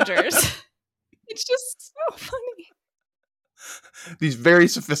teenagers. It's just so funny. These very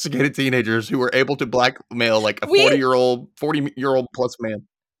sophisticated teenagers who were able to blackmail like a 40-year-old plus man.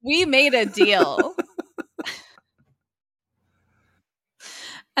 We made a deal.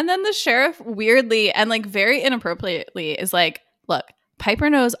 And then the sheriff weirdly and like very inappropriately is like, look, Piper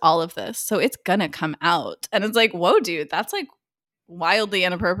knows all of this, so it's gonna come out. And it's like, whoa, dude, that's like wildly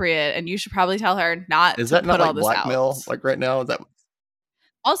inappropriate, and you should probably tell her not to put all this blackmail, out. like right now? Is that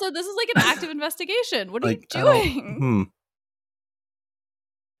also, this is like an active investigation. What are you doing?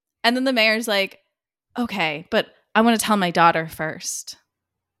 And then the mayor's like, okay, but I want to tell my daughter first.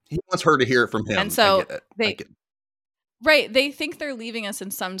 He wants her to hear it from him. And so they think they're leaving us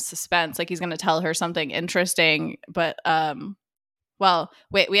in some suspense, like he's going to tell her something interesting. But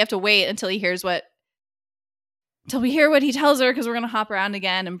we have to wait until we hear what he tells her, because we're going to hop around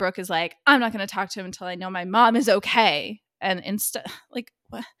again. And Brooke is like, I'm not going to talk to him until I know my mom is okay. And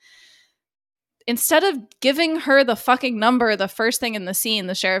instead of giving her the fucking number the first thing in the scene,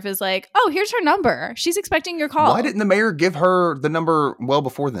 the sheriff is like, oh, here's her number. She's expecting your call. Why didn't the mayor give her the number well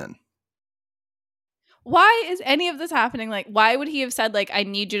before then? Why is any of this happening? Like, why would he have said, like, I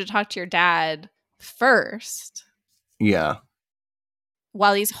need you to talk to your dad first? Yeah.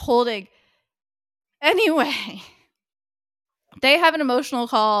 While he's holding. Anyway, they have an emotional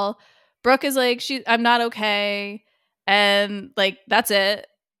call. Brooke is like, I'm not okay. And, like, that's it.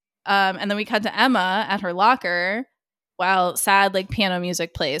 And then we cut to Emma at her locker while sad like piano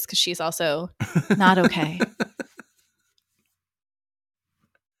music plays, because she's also not okay.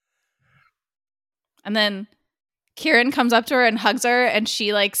 And then Kieran comes up to her and hugs her, and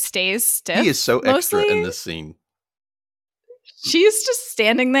she like stays stiff. He is so extra mostly. in this scene. She's just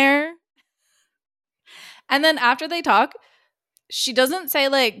standing there. And then after they talk, she doesn't say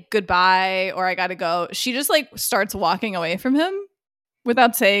like goodbye or I gotta go. She just like starts walking away from him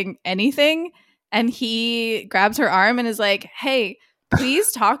without saying anything. And he grabs her arm and is like, hey,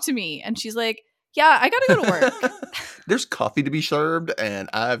 please talk to me. And she's like, yeah, I gotta go to work. There's coffee to be served, and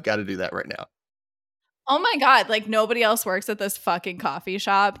I've got to do that right now. Oh my God. Like, nobody else works at this fucking coffee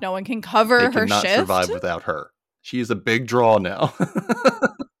shop. No one can cover her shift. They cannot survive without her. She is a big draw now.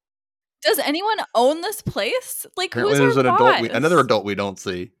 Does anyone own this place? Like, apparently who's there's our boss? Another adult we don't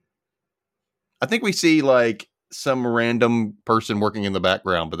see. I think we see like some random person working in the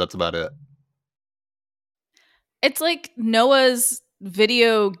background, but that's about it. It's like Noah's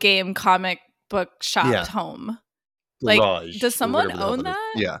video game comic book shop home. Garage, like, does someone own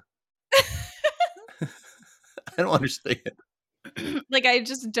that? Yeah. I don't understand. Like, I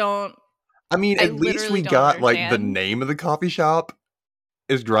just don't. I mean, at least we got like the name of the coffee shop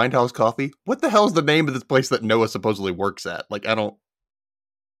is Grindhouse Coffee? What the hell is the name of this place that Noah supposedly works at? Like, I don't.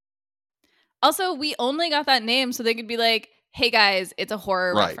 Also, we only got that name so they could be like, hey guys, it's a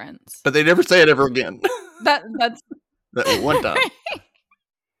horror Right. reference. But they never say it ever again. That's That one time.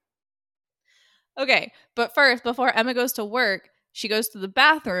 Okay, but first, before Emma goes to work, she goes to the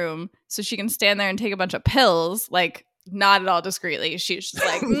bathroom so she can stand there and take a bunch of pills, like not at all discreetly. She's just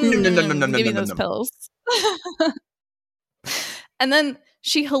like, give me those pills. And then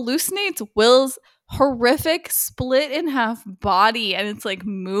she hallucinates Will's horrific split in half body, and it's like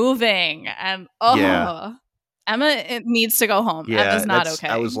moving. And Yeah. Emma it needs to go home. Yeah, Emma's not okay.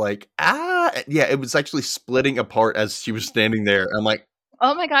 I was like, yeah, it was actually splitting apart as she was standing there. I'm like,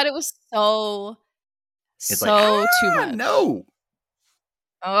 oh my God, it was so too much. No.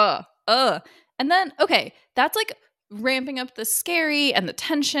 And then, okay, that's like ramping up the scary and the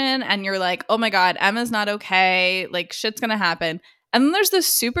tension, and you're like, oh my God, Emma's not okay. Like, shit's gonna happen. And then there's this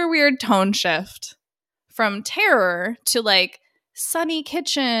super weird tone shift from terror to like sunny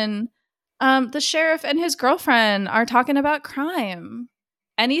kitchen. The sheriff and his girlfriend are talking about crime.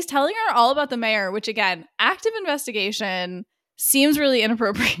 And he's telling her all about the mayor, which again, active investigation seems really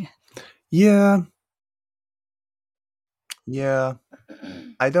inappropriate. Yeah.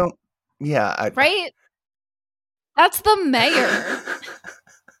 I don't. Yeah. Right? That's the mayor.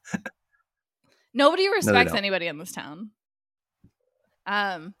 Nobody respects anybody in this town.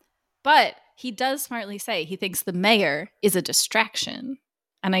 But he does smartly say he thinks the mayor is a distraction.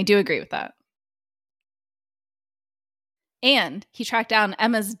 And I do agree with that. And he tracked down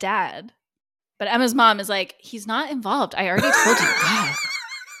Emma's dad. But Emma's mom is like, he's not involved. I already told you. God.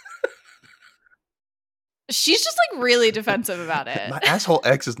 She's just like really defensive about it. My asshole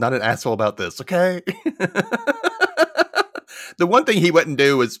ex is not an asshole about this, okay? The one thing he wouldn't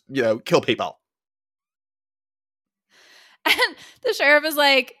do is, kill people. And the sheriff is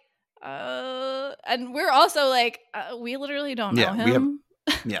like, and we're also like, we literally don't know him.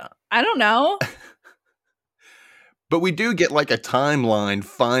 I don't know. But we do get like a timeline,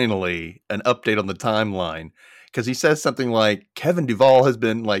 finally, an update on the timeline. Because he says something like, Kevin Duvall has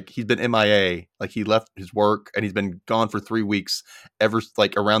been he's been MIA. Like he left his work and he's been gone for 3 weeks,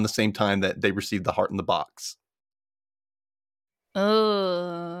 around the same time that they received the Heart in the Box.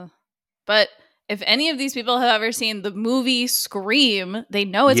 But if any of these people have ever seen the movie Scream, they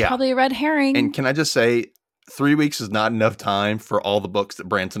know it's probably a red herring. And can I just say, 3 weeks is not enough time for all the books that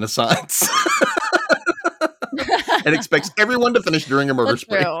Branson assigns. And expects everyone to finish during a murder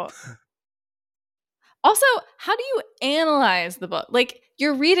spree. True. Also, how do you analyze the book? Like,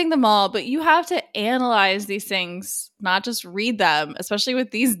 you're reading them all, but you have to analyze these things, not just read them, especially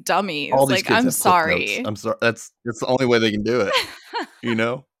with these dummies. All these kids I'm have sorry. Cliff Notes. I'm sorry. That's the only way they can do it.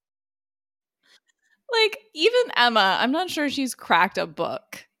 Like, even Emma, I'm not sure she's cracked a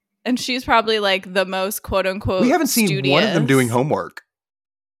book. And she's probably like the most quote unquote. We haven't seen studious. One of them doing homework.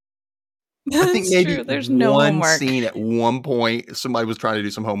 I think maybe true. There's no homework. Scene at one point, somebody was trying to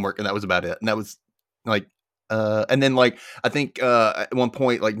do some homework, and that was about it. And that was like, and then I think at one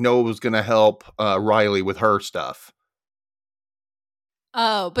point, Noah was going to help Riley with her stuff.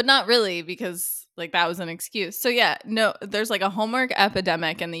 Oh, but not really, because that was an excuse. So yeah, no, there's a homework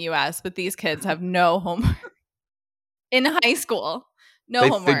epidemic in the US, but these kids have no homework in high school. No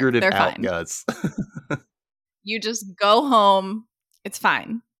homework. They figured it They're out, fine. guys. You just go home. It's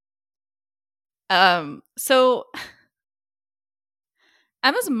fine. So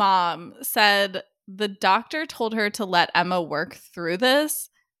Emma's mom said the doctor told her to let Emma work through this,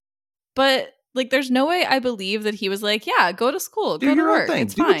 but there's no way I believe that he was like, yeah, go to school, do go to your work. own thing.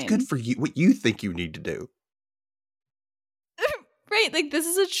 It's do fine. what's good for you, what you think you need to do. Right, this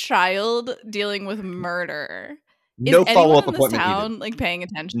is a child dealing with murder. No follow-up appointment. Town, paying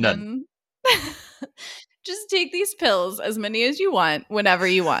attention? None. Just take these pills, as many as you want, whenever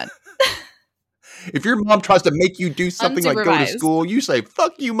you want. If your mom tries to make you do something like go to school, you say,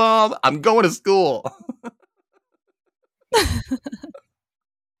 fuck you, Mom, I'm going to school.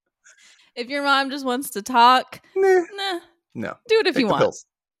 If your mom just wants to talk, no. Do it if you want. Pills.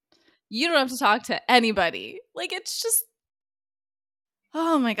 You don't have to talk to anybody. It's just,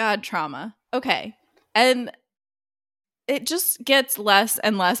 oh my God, trauma. Okay. And it just gets less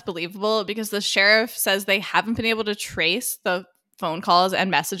and less believable because the sheriff says they haven't been able to trace the phone calls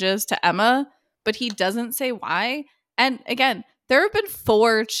and messages to Emma, but he doesn't say why. And again, there have been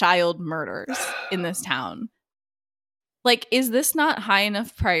 4 child murders in this town. Is this not high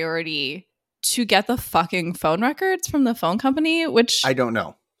enough priority to get the fucking phone records from the phone company? Which I don't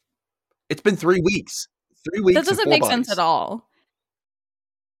know. It's been 3 weeks. 3 weeks. That doesn't make sense at all.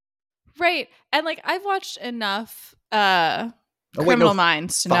 Right. And I've watched enough Oh, wait, Criminal no,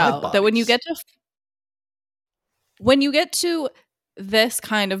 Minds to 5 know that when you bodies. get to this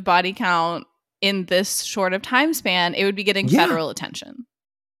kind of body count in this short of time span, it would be getting Yeah. federal attention.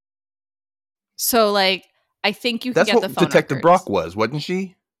 So, like, I think you could That's get the what phone Detective records. Brock was, wasn't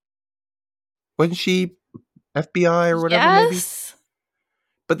she? Wasn't she FBI or whatever, maybe? Yes.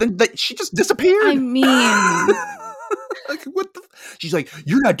 But then she just disappeared. I mean, like, what the? She's like,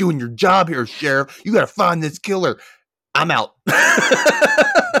 "You're not doing your job here, Sheriff. You got to find this killer. I'm out."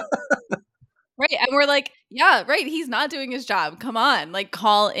 right. And we're like, yeah, right. He's not doing his job. Come on. Like,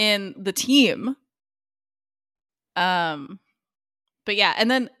 call in the team. But yeah, and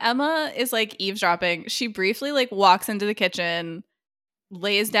then Emma is like eavesdropping. She briefly like walks into the kitchen,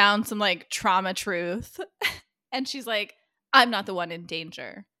 lays down some like trauma truth, and she's like, I'm not the one in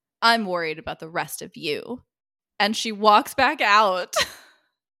danger. I'm worried about the rest of you. And she walks back out.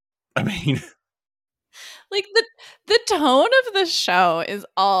 I mean, like the tone of the show is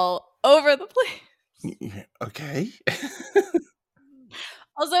all over the place. okay.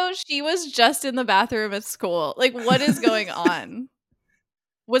 Also, she was just in the bathroom at school. Like, what is going on?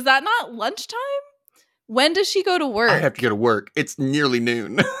 Was that not lunchtime? When does she go to work? I have to go to work. It's nearly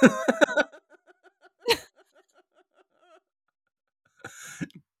noon.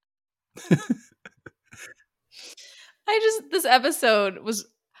 This episode was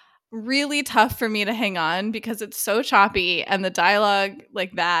really tough for me to hang on because it's so choppy and the dialogue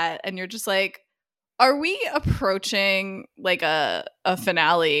like that. And you're just like, are we approaching like a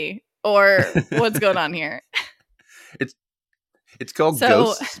finale or what's going on here? It's called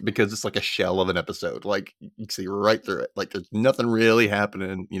Ghosts because it's like a shell of an episode. Like, you can see right through it. Like, there's nothing really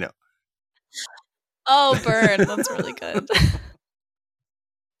happening, you know. Oh, burn. That's really good.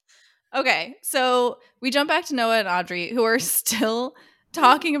 Okay, so we jump back to Noah and Audrey, who are still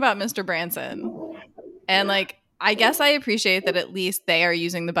talking about Mr. Branson. And, like, I guess I appreciate that at least they are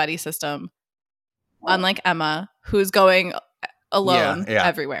using the buddy system, unlike Emma, who's going alone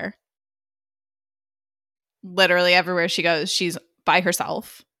everywhere. Literally everywhere she goes, she's by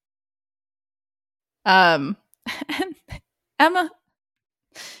herself. And Emma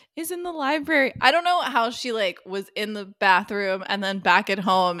is in the library. I don't know how she like was in the bathroom and then back at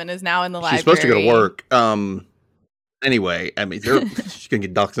home and is now in the library. She's supposed to go to work. Anyway, I mean, she's gonna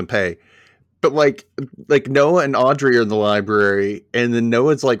get docs and pay. But like Noah and Audrey are in the library, and then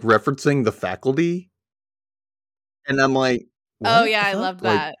Noah's like referencing the faculty, and I'm like, oh yeah, I love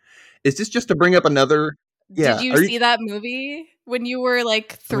that. Like, is this just to bring up another? Yeah, did you see that movie when you were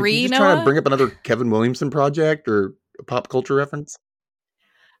like 3? You just Noah? trying to bring up another Kevin Williamson project or a pop culture reference?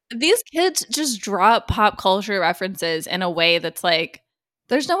 These kids just drop pop culture references in a way that's like,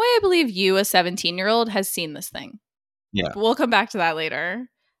 there's no way I believe you, a 17-year-old, has seen this thing. Yeah. But we'll come back to that later.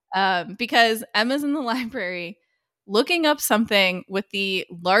 Because Emma's in the library looking up something with the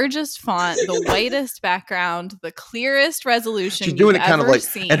largest font, the whitest background, the clearest resolution. She's doing it kind of like,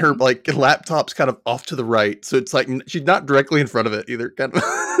 seen. and her like laptop's kind of off to the right. So it's like, she's not directly in front of it either. Kind of.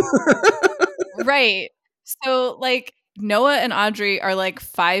 Right. So like, Noah and Audrey are like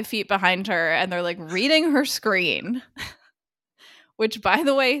 5 feet behind her and they're like reading her screen, which by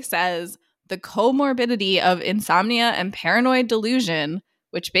the way says the comorbidity of insomnia and paranoid delusion,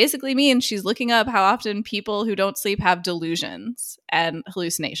 which basically means she's looking up how often people who don't sleep have delusions and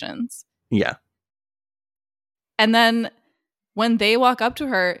hallucinations. Yeah. And then when they walk up to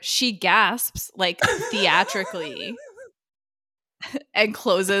her, she gasps like theatrically and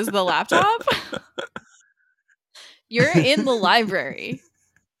closes the laptop. You're in the library.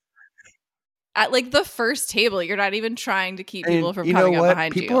 At like the first table, you're not even trying to keep people from coming up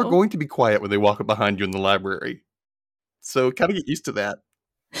behind you. People are going to be quiet when they walk up behind you in the library. So kind of get used to that.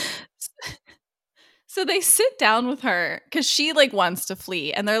 So they sit down with her because she like wants to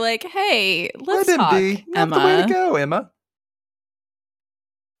flee. And they're like, hey, let's Let talk, him be. Emma. Not the way to go, Emma.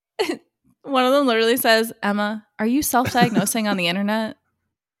 One of them literally says, Emma, are you self-diagnosing on the internet?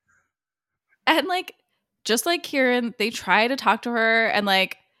 And like, just like Kieran, they try to talk to her and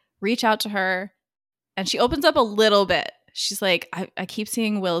like reach out to her. And she opens up a little bit. She's like, I keep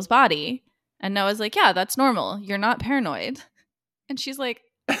seeing Will's body. And Noah's like, yeah, that's normal. You're not paranoid. And she's like,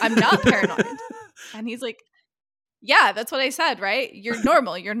 I'm not paranoid. And he's like, yeah, that's what I said, right? You're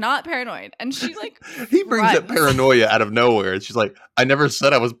normal. You're not paranoid. And she like, he brings up paranoia out of nowhere. And she's like, I never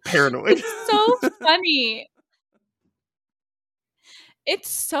said I was paranoid. It's so funny. It's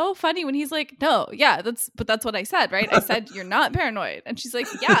so funny when he's like, no, yeah, that's what I said, right? I said, you're not paranoid. And she's like,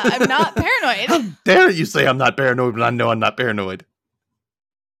 yeah, I'm not paranoid. How dare you say I'm not paranoid when I know I'm not paranoid?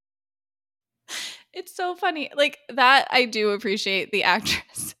 It's so funny. Like that, I do appreciate the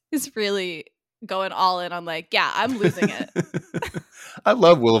actress is really going all in on like, yeah, I'm losing it. I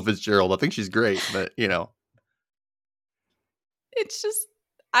love Willa Fitzgerald. I think she's great, but It's just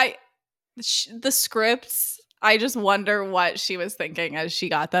the scripts. I just wonder what she was thinking as she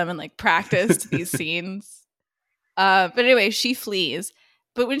got them and like practiced these scenes. But anyway, she flees.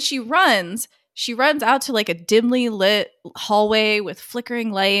 But when she runs out to like a dimly lit hallway with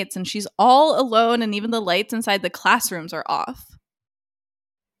flickering lights, and she's all alone, and even the lights inside the classrooms are off.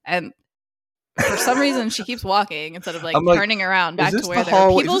 And for some reason, she keeps walking instead of like turning around back to where there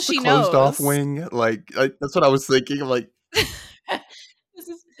are people she knows. Closed off wing, like that's what I was thinking. I'm like,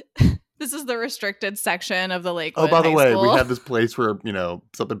 this is the restricted section of the Lakewood. Oh, by the way, school. we have this place where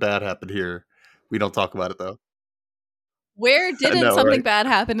something bad happened here. We don't talk about it though. Where didn't something bad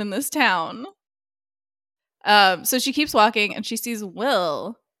happen in this town? So she keeps walking and she sees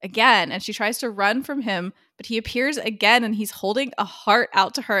Will again, and she tries to run from him, but he appears again and he's holding a heart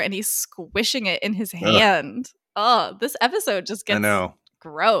out to her and he's squishing it in his hand. Oh, this episode just gets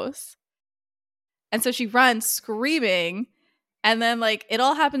gross. And so she runs screaming, and then like it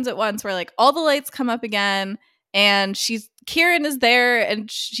all happens at once where like all the lights come up again, and Kieran is there and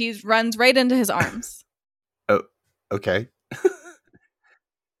she runs right into his arms. Oh, okay.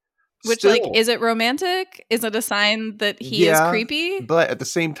 Which, still, like, is it romantic? Is it a sign that he is creepy? But at the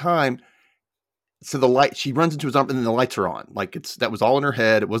same time, so she runs into his arm and then the lights are on. Like that was all in her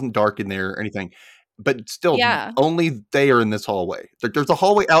head. It wasn't dark in there or anything. But still, only they are in this hallway. There's a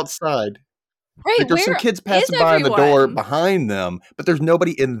hallway outside. Right. Like, there's some kids passing by in the door behind them, but there's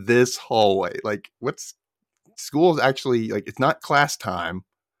nobody in this hallway. Like, school is actually, like, it's not class time.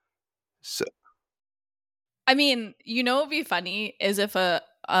 So, I mean, what would be funny is if a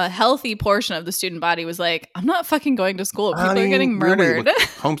healthy portion of the student body was like, I'm not fucking going to school. People are getting murdered. Really,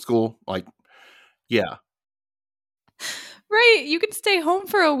 homeschool, like, yeah. Right. You can stay home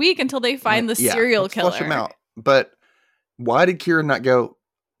for a week until they find the serial killer. Flush them out. But why did Kieran not go,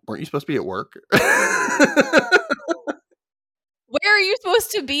 weren't you supposed to be at work? Where are you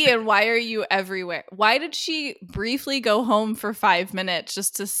supposed to be and why are you everywhere? Why did she briefly go home for 5 minutes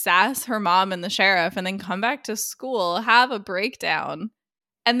just to sass her mom and the sheriff and then come back to school, have a breakdown?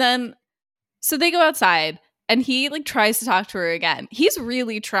 And then, so they go outside and he like tries to talk to her again. He's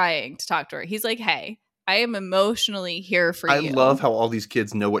really trying to talk to her. He's like, hey, I am emotionally here for you. I love how all these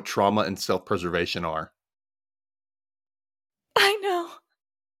kids know what trauma and self-preservation are. I know.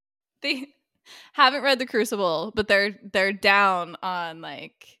 They haven't read The Crucible, but they're down on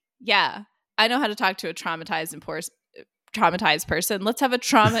like, yeah, I know how to talk to a traumatized person. Let's have a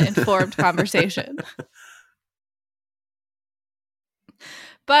trauma-informed conversation.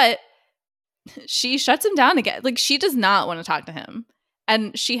 But she shuts him down again. Like, she does not want to talk to him.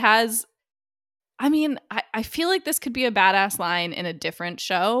 And she has, I mean, I feel like this could be a badass line in a different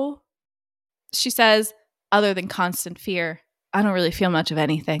show. She says, other than constant fear, I don't really feel much of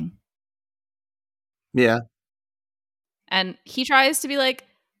anything. Yeah. And he tries to be like,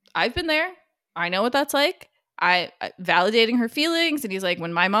 I've been there. I know what that's like. I validating her feelings. And he's like,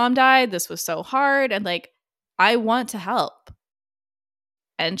 when my mom died, this was so hard. And like, I want to help.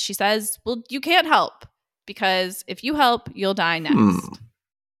 And she says, well, you can't help because if you help, you'll die next.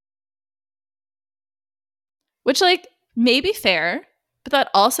 Which like may be fair, but that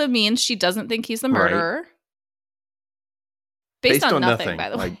also means she doesn't think he's the murderer. Right. Based on nothing, by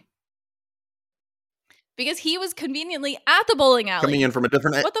the way. Because he was conveniently at the bowling alley. Coming in from a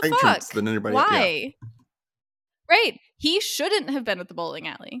different entrance than anybody else. Why? Yeah. Right. He shouldn't have been at the bowling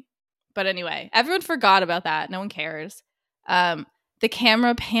alley. But anyway, everyone forgot about that. No one cares. The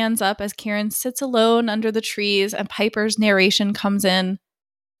camera pans up as Kieran sits alone under the trees and Piper's narration comes in.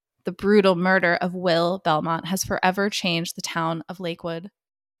 The brutal murder of Will Belmont has forever changed the town of Lakewood.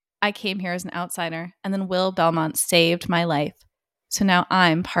 I came here as an outsider, and then Will Belmont saved my life. So now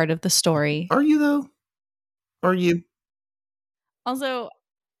I'm part of the story. Are you, though? Are you? Also,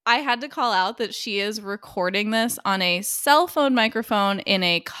 I had to call out that she is recording this on a cell phone microphone in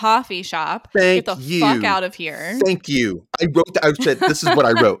a coffee shop. Get the fuck out of here. Thank you. I said, this is what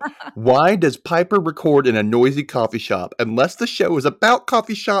I wrote. Why does Piper record in a noisy coffee shop? Unless the show is about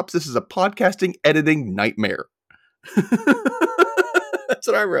coffee shops, this is a podcasting editing nightmare. That's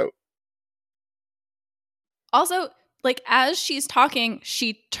what I wrote. Also, like, as she's talking,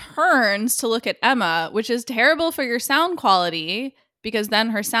 she turns to look at Emma, which is terrible for your sound quality because then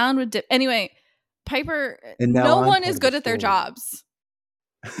her sound would dip. Anyway, Piper, no one is good at their jobs.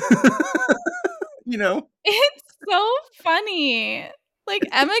 It's so funny. Like,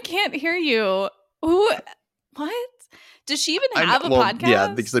 Emma can't hear you. What? Does she even have a podcast? Yeah,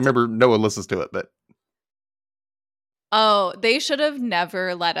 because I remember no one listens to it, but. Oh, they should have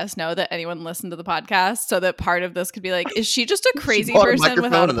never let us know that anyone listened to the podcast, so that part of this could be like, is she just a crazy bought a person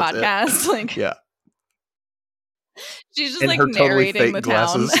without a microphone and that's podcast? Like, Yeah. she's just And like her totally narrating fake the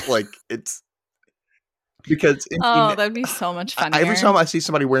town. glasses. Like, it's because Oh, that'd be so much funnier. every time I see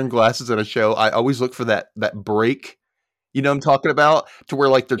somebody wearing glasses in a show, I always look for that break. You know what I'm talking about? To where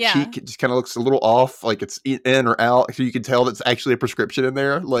like their Yeah. cheek just kind of looks a little off, like it's in or out, so you can tell that's actually a prescription in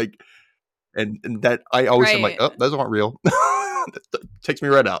there. Like, and that I always am like, Right. oh, those aren't real. That takes me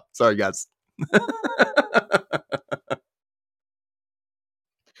right out. Sorry, guys.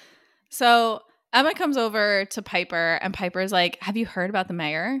 So Emma comes over to Piper, and Piper's like, have you heard about the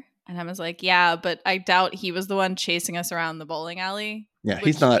mayor? And Emma's like, yeah, but I doubt he was the one chasing us around the bowling alley. Yeah,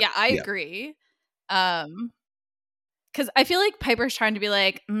 he's not. Yeah, I agree. Because I feel like Piper's trying to be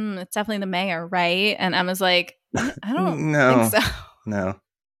like, it's definitely the mayor, right? And Emma's like, I don't think so. No.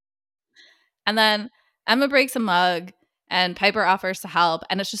 And then Emma breaks a mug, and Piper offers to help.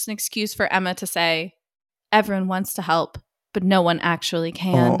 And it's just an excuse for Emma to say, everyone wants to help, but no one actually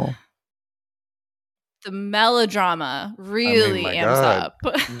can. Oh. The melodrama really amps up.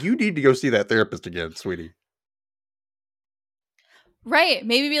 You need to go see that therapist again, sweetie. Right.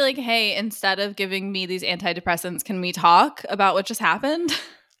 Maybe be like, hey, instead of giving me these antidepressants, can we talk about what just happened?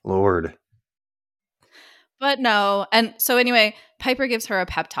 Lord. But no. And so anyway, Piper gives her a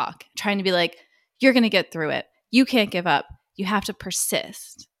pep talk, trying to be like, you're going to get through it. You can't give up. You have to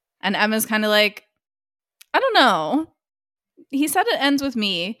persist. And Emma's kind of like, I don't know. He said it ends with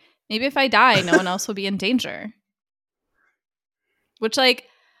me. Maybe if I die, no one else will be in danger. Which, like,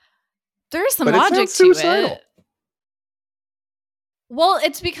 there's some logic to it. Well,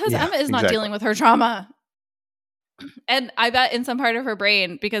 it's because Emma is not dealing with her trauma. And I bet in some part of her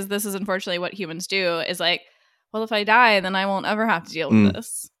brain, because this is unfortunately what humans do, is like, well, if I die, then I won't ever have to deal with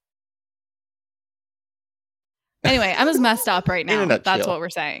this. Anyway, Emma's messed up right now. That's what we're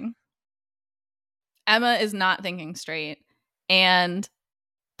saying. Emma is not thinking straight. And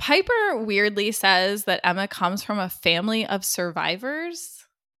Piper weirdly says that Emma comes from a family of survivors.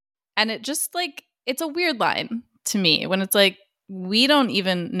 And it just like, it's a weird line to me when it's like, we don't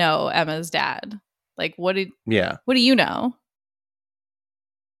even know Emma's dad. Like, what do you know?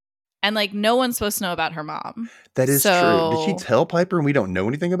 And like, no one's supposed to know about her mom. That is true. Did she tell Piper and we don't know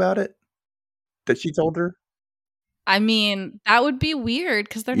anything about it? That she told her? I mean, that would be weird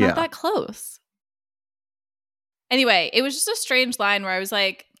because they're not that close. Anyway, it was just a strange line where I was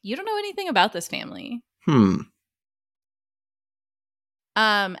like, you don't know anything about this family. And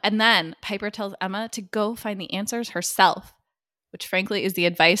then Piper tells Emma to go find the answers herself, which frankly is the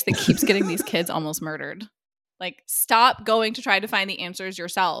advice that keeps getting these kids almost murdered. Like, stop going to try to find the answers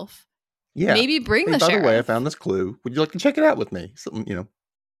yourself. Yeah. Maybe bring the sheriff. By the way, I found this clue. Would you like to check it out with me? Something, you know.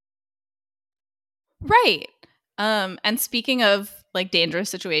 Right. And speaking of like dangerous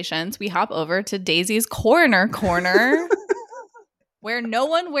situations, we hop over to Daisy's coroner corner where no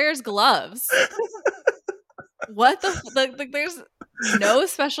one wears gloves. What the there's no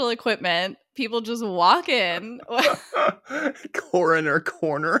special equipment. People just walk in. Coroner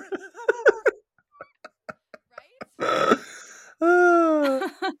corner. Right?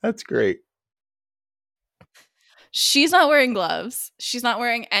 That's great. She's not wearing gloves. She's not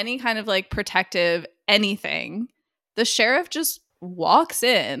wearing any kind of like protective anything. The sheriff just walks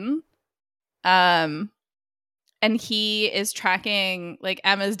in. And he is tracking like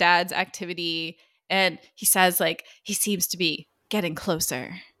Emma's dad's activity, and he says like he seems to be getting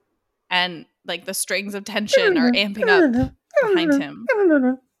closer. And like the strings of tension are amping up behind him.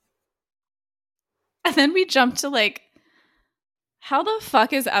 And then we jump to like, how the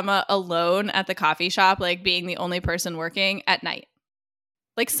fuck is Emma alone at the coffee shop, like being the only person working at night?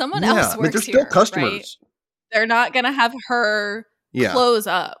 Like someone else works there's here, still customers. Right? They're not going to have her close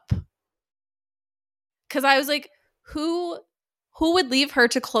up. Because I was like, who would leave her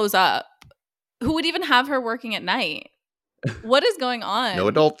to close up? Who would even have her working at night? What is going on? No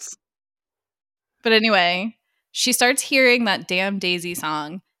adults. But anyway, she starts hearing that damn Daisy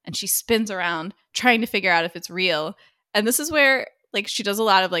song, and she spins around trying to figure out if it's real. And this is where like she does a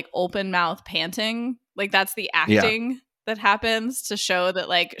lot of like open mouth panting. Like that's the acting that happens to show that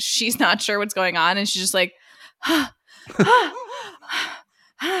like she's not sure what's going on, and she's just like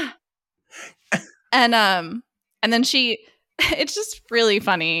and then it's just really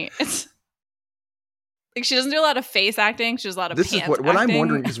funny. It's like she doesn't do a lot of face acting. She does a lot of this pants is what I'm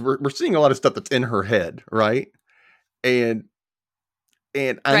wondering, because we're seeing a lot of stuff that's in her head, right? And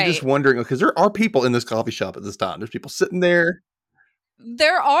I'm just wondering, because there are people in this coffee shop at this time. There's people sitting there.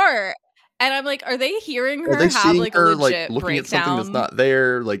 There are. And I'm like, are they hearing her have like a legit looking breakdown? at something that's not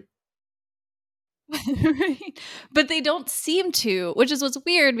there? Like, Right. But they don't seem to, which is what's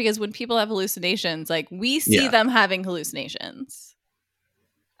weird, because when people have hallucinations, like we see Yeah. them having hallucinations.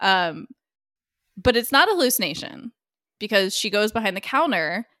 But it's not a hallucination, because she goes behind the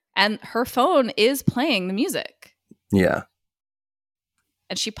counter and her phone is playing the music. Yeah.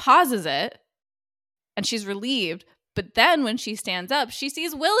 And she pauses it and she's relieved. But then when she stands up, she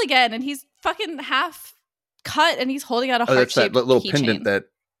sees Will again, and he's fucking half cut and he's holding out a That's that heart-shaped little keychain. pendant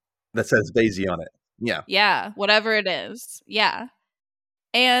that says Daisy on it. Yeah. Yeah, whatever it is. Yeah.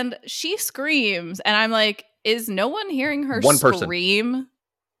 And she screams, and I'm like, is no one hearing her One person. scream?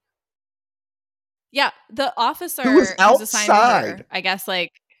 Yeah, the officer Who was who's assigned to her, outside? I guess,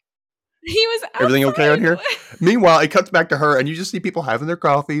 like, he was outside. Everything okay on here? Meanwhile, it cuts back to her, and you just see people having their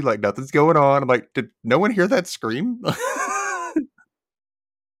coffee, like nothing's going on. I'm like, did no one hear that scream?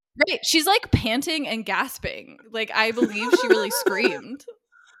 Right. She's like panting and gasping. Like, I believe she really screamed.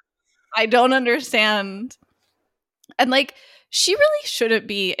 I don't understand. And like, she really shouldn't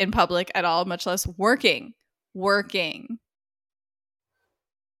be in public at all, much less working.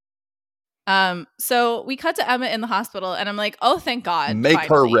 So we cut to Emma in the hospital, and I'm like, oh, thank God. Make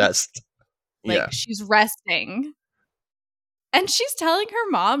finally. her rest. Like, Yeah. she's resting. And she's telling her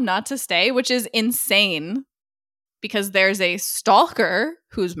mom not to stay, which is insane, because there's a stalker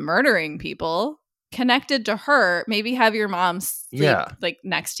who's murdering people connected to her. Maybe have your mom sleep like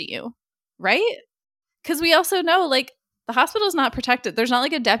next to you, right? Because we also know, like, the hospital's not protected. There's not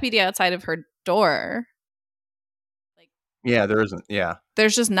like a deputy outside of her door. Like, yeah, there isn't. Yeah,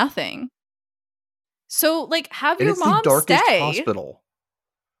 there's just nothing. So, like, have and your it's mom the darkest stay. hospital.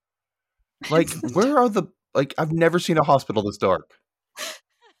 Like, where are the like? I've never seen a hospital this dark.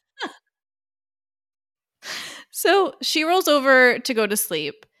 So she rolls over to go to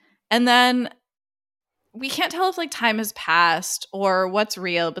sleep, and then we can't tell if like time has passed or what's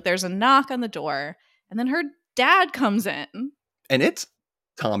real, but there's a knock on the door, and then her dad comes in. And it's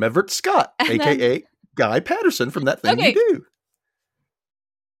Tom Everett Scott, a.k.a. Guy Patterson from That Thing You Do.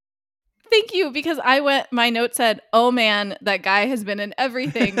 Thank you, because my note said, oh man, that guy has been in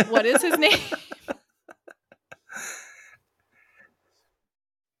everything. What is his name?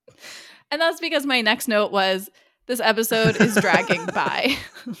 And that's because my next note was, this episode is dragging by.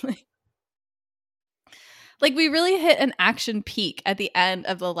 Like, we really hit an action peak at the end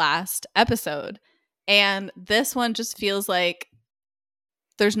of the last episode. And this one just feels like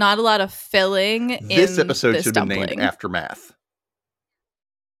there's not a lot of filling in this episode this should have been named Aftermath.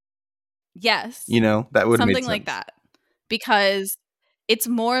 Yes. You know, that would have made something sense. like that. Because it's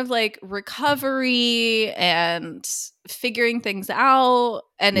more of like recovery and figuring things out,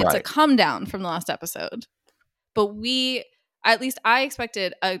 and it's a come down from the last episode. But at least I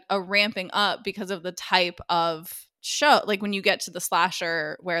expected a ramping up because of the type of show. Like, when you get to the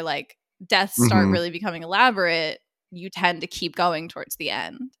slasher where like deaths start really becoming elaborate, you tend to keep going towards the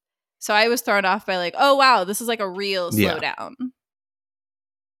end. So I was thrown off by like, oh wow, this is like a real slowdown.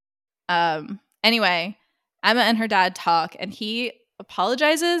 Anyway, Emma and her dad talk, and he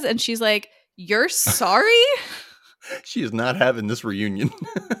apologizes, and she's like, you're sorry? She is not having this reunion.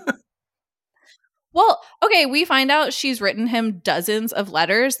 Well, okay, we find out she's written him dozens of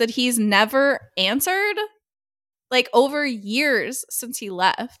letters that he's never answered, like over years since he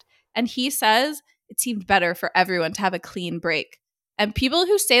left. And he says it seemed better for everyone to have a clean break. And people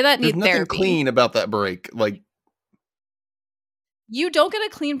who say that There's need nothing therapy. clean about that break. Like, you don't get a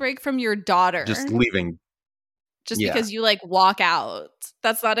clean break from your daughter. Just leaving. Just because you like walk out.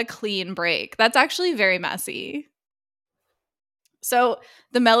 That's not a clean break. That's actually very messy. So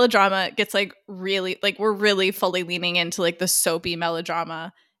the melodrama gets like really, like, we're really fully leaning into like the soapy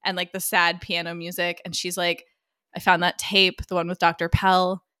melodrama and like the sad piano music. And she's like, I found that tape, the one with Dr.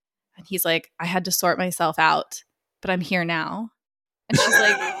 Pell. And he's like, I had to sort myself out, but I'm here now. And she's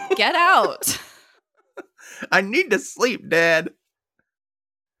like, get out. I need to sleep, Dad.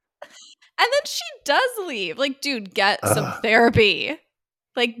 And then she does leave. Like, dude, get some therapy.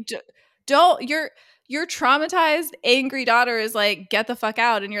 Like, don't, your traumatized, angry daughter is like, get the fuck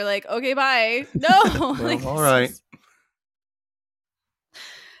out. And you're like, okay, bye. No. Well, like, all right.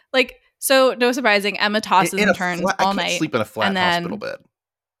 Like, so no surprising, Emma tosses and turns all I can't night. sleep in a flat hospital bed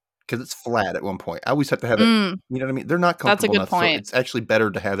because it's flat at one point. I always have to have it. You know what I mean? They're not comfortable enough. So it's actually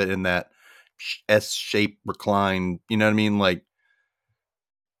better to have it in that S-shaped recline. You know what I mean? Like,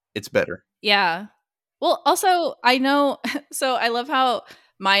 it's better. Yeah. Well, also, I know. So I love how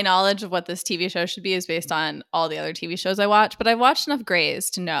my knowledge of what this TV show should be is based on all the other TV shows I watch. But I've watched enough Greys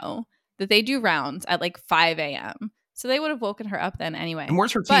to know that they do rounds at like 5 a.m. So they would have woken her up then anyway. And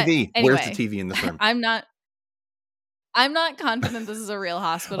where's her TV? Anyway, where's the TV in this room? I'm not confident this is a real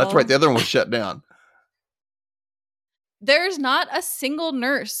hospital. That's right. The other one was shut down. There's not a single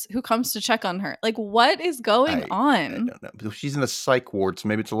nurse who comes to check on her. Like, what is going on? I don't know. She's in a psych ward, so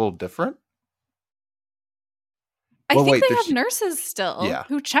maybe it's a little different. I Well, think wait, they does have nurses still Yeah.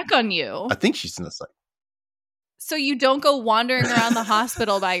 who check on you. I think she's in a psych. So you don't go wandering around the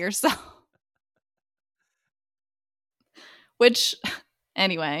hospital by yourself. Which,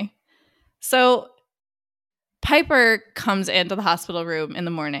 anyway. So Piper comes into the hospital room in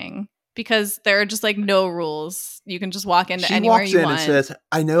the morning because there are just like no rules. You can just walk into She anywhere walks you in want. and says,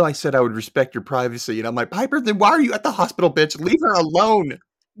 I know I said I would respect your privacy. And I'm like, Piper, then why are you at the hospital, bitch? Leave her alone.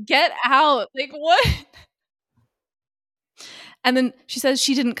 Get out. Like, what? And then she says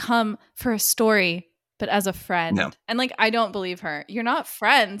she didn't come for a story, but as a friend. No. And like, I don't believe her. You're not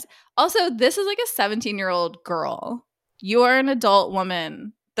friends. Also, this is like a 17-year-old girl. You are an adult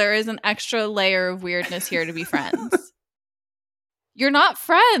woman. There is an extra layer of weirdness here to be friends. You're not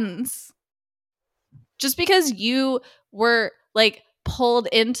friends. Just because you were like pulled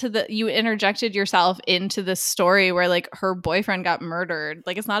into you interjected yourself into this story where like her boyfriend got murdered.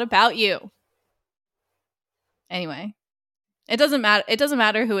 Like, it's not about you. Anyway. It doesn't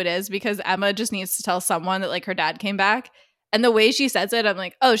matter who it is, because Emma just needs to tell someone that like her dad came back. And the way she says it, I'm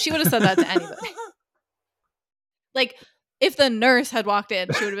like, oh, she would have said that to anybody. Like, if the nurse had walked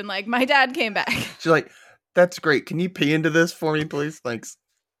in, she would have been like, my dad came back. She's like, that's great. Can you pee into this for me, please? Thanks.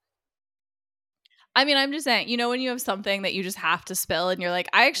 I mean, I'm just saying, when you have something that you just have to spill and you're like,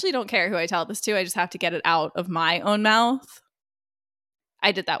 I actually don't care who I tell this to. I just have to get it out of my own mouth.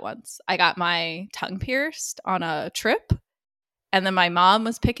 I did that once. I got my tongue pierced on a trip. And then my mom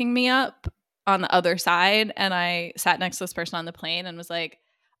was picking me up on the other side. And I sat next to this person on the plane and was like,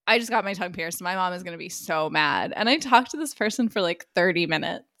 I just got my tongue pierced. My mom is going to be so mad. And I talked to this person for like 30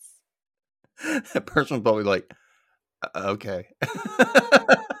 minutes. That person was probably like, okay.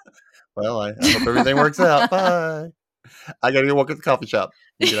 Well, I hope everything works out. Bye. I got to go walk at the coffee shop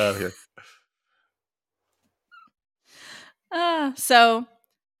and get out of here. So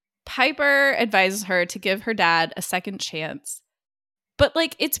Piper advises her to give her dad a second chance. But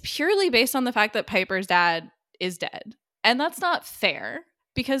like, it's purely based on the fact that Piper's dad is dead. And that's not fair,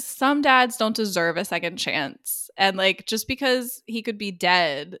 because some dads don't deserve a second chance. And like, just because he could be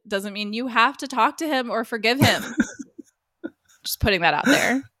dead doesn't mean you have to talk to him or forgive him. Just putting that out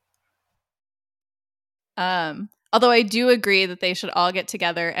there. Although I do agree that they should all get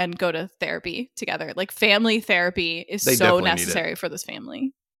together and go to therapy together. Like, family therapy is so necessary for this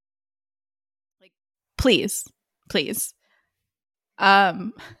family. Like, please.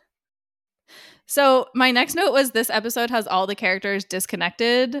 So my next note was, this episode has all the characters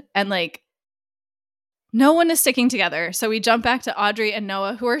disconnected and like no one is sticking together. So we jump back to Audrey and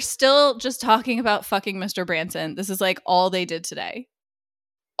Noah, who are still just talking about fucking Mr. Branson. This is like all they did today.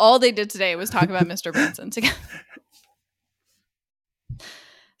 All they did today was talk about Mr. Branson together.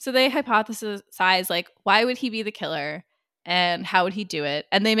 So they hypothesize like, why would he be the killer? And how would he do it?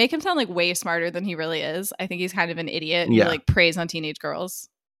 And they make him sound like way smarter than he really is. I think he's kind of an idiot who like preys on teenage girls.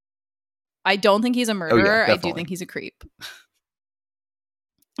 I don't think he's a murderer. I do think he's a creep.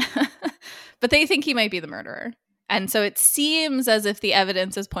 But they think he might be the murderer. And so it seems as if the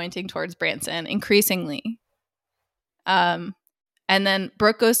evidence is pointing towards Branson increasingly. And then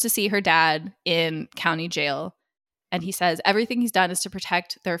Brooke goes to see her dad in county jail. And he says everything he's done is to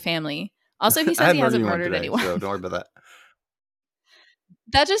protect their family. Also, he says he hasn't murdered anyone. So don't worry about that.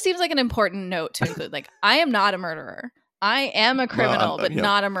 That just seems like an important note to include. Like, I am not a murderer. I am a criminal, but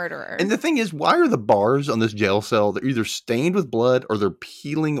not a murderer. And the thing is, why are the bars on this jail cell, they're either stained with blood or they're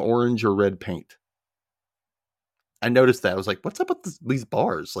peeling orange or red paint? I noticed that. I was like, what's up with these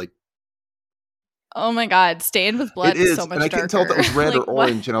bars? Like, oh my God, stained with blood is so much darker. And I couldn't tell if that was red like, or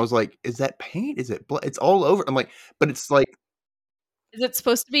orange. And I was like, is that paint? Is it blood? It's all over. I'm like, but it's like. Is it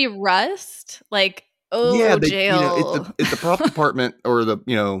supposed to be rust? Like, jail. It's the prop department or the,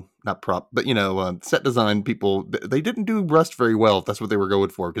 not prop, but, set design people. They didn't do rust very well if that's what they were going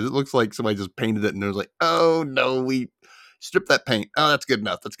for. Because it looks like somebody just painted it and it was like, oh, no, we stripped that paint. Oh, that's good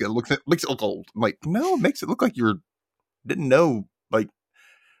enough. That's good. Makes it look old. I'm like, no, it makes it look like didn't know. Like,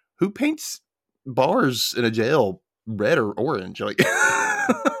 who paints bars in a jail red or orange? Like,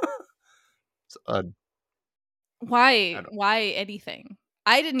 why anything?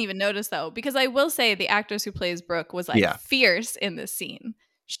 I didn't even notice, though, because I will say the actress who plays Brooke was like fierce in this scene.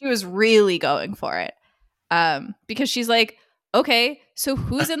 She was really going for it. Because she's like, okay, so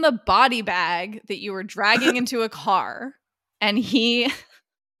who's in the body bag that you were dragging into a car? And he,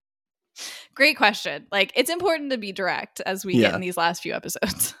 great question. Like, it's important to be direct as we get in these last few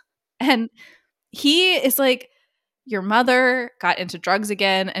episodes. And he is like, your mother got into drugs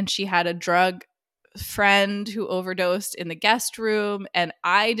again and she had a drug friend who overdosed in the guest room, and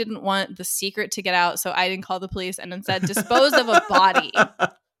I didn't want the secret to get out, so I didn't call the police and instead disposed of a body.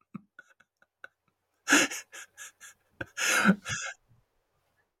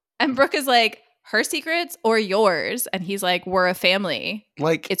 And Brooke is like, her secrets or yours? And he's like, we're a family.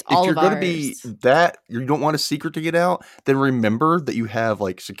 Like, It's if all you're of going to ours. be that, you don't want a secret to get out, then remember that you have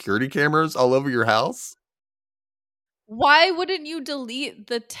like security cameras all over your house. Why wouldn't you delete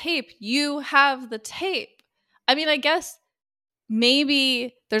the tape? You have the tape. I mean, I guess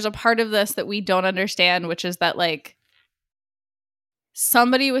maybe there's a part of this that we don't understand, which is that like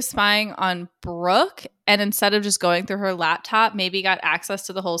somebody was spying on Brooke and instead of just going through her laptop, maybe got access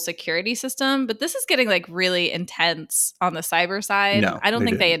to the whole security system. But this is getting like really intense on the cyber side. No, I don't they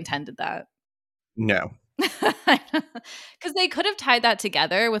think they didn't. intended that. No. Because they could have tied that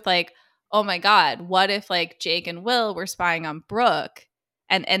together with like, oh my God, what if like Jake and Will were spying on Brooke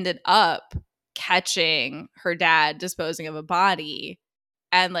and ended up catching her dad disposing of a body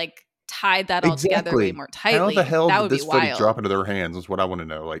and like tied that all together way Exactly. more How tightly. the hell That did would be this footage wild. drop into their hands is what I want to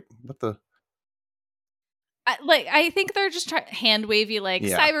know. Like, what the? I think they're just hand wavy like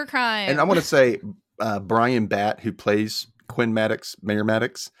Yeah. cybercrime. And I want to say Brian Batt, who plays Quinn Maddox, Mayor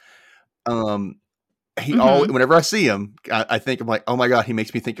Maddox, he whenever I see him, I think I'm like, oh my God, he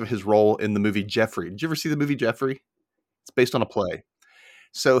makes me think of his role in the movie Jeffrey. Did you ever see the movie Jeffrey? It's based on a play.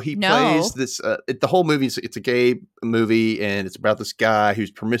 So he plays this, the whole movie, it's a gay movie and it's about this guy who's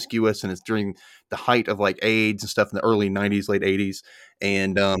promiscuous and it's during the height of like AIDS and stuff in the early 90s, late 80s.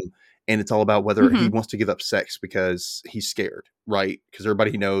 And it's all about whether he wants to give up sex because he's scared, right? Because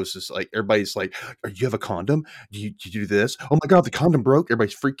everybody he knows is like, everybody's like, you have a condom? Do you do this? Oh my God, the condom broke.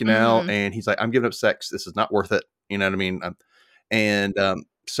 Everybody's freaking out. And he's like, I'm giving up sex. This is not worth it. You know what I mean?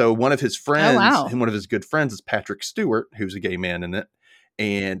 So one of his friends, one of his good friends is Patrick Stewart, who's a gay man in it.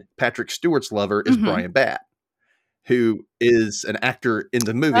 And Patrick Stewart's lover is Brian Batt, who is an actor in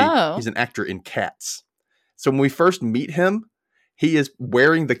the movie. Oh. He's an actor in Cats. So when we first meet him, he is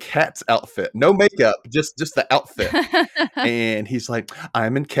wearing the Cats outfit, no makeup, just the outfit. And he's like,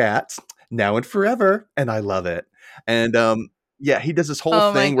 I'm in Cats now and forever. And I love it. And, yeah, he does this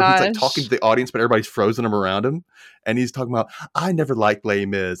whole thing where he's like talking to the audience, but everybody's frozen him around him. And he's talking about, I never liked Les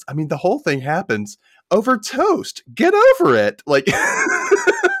Mis. I mean, the whole thing happens over toast. Get over it. Like,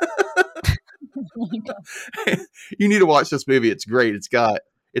 you need to watch this movie. It's great.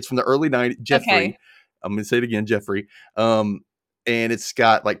 It's from the early 90s. Jeffrey. Okay. I'm going to say it again, Jeffrey. And it's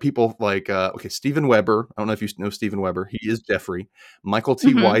got like people like, Steven Weber. I don't know if you know Steven Weber. He is Jeffrey. Michael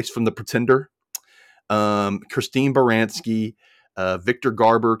T. Weiss from The Pretender. Christine Baranski. Victor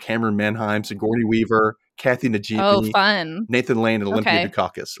Garber, Cameron Manheim, Sigourney Weaver, Kathy Najimy, Oh, fun. Nathan Lane, and Olympia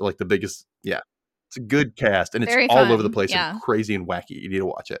Dukakis are like the biggest. Yeah, it's a good cast, and it's Very all fun. over the place Yeah. and crazy and wacky. You need to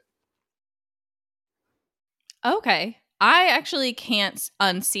watch it. Okay, I actually can't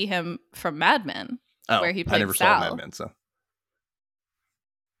unsee him from Mad Men, where he played I never Sal. saw Mad Men,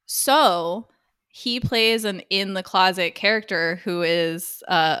 So he plays an in the closet character who is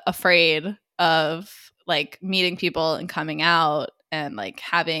afraid of like meeting people and coming out and like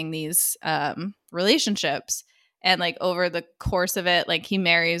having these relationships. And like over the course of it, like he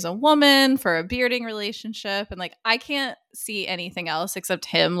marries a woman for a bearding relationship. And like I can't see anything else except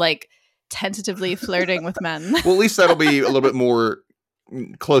him like tentatively flirting with men. Well, at least that'll be a little bit more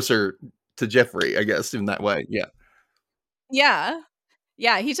closer to Jeffrey, I guess, in that way. Yeah. Yeah.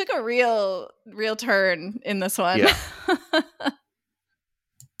 Yeah, he took a real turn in this one. Yeah.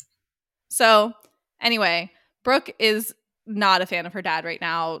 So, anyway, Brooke is not a fan of her dad right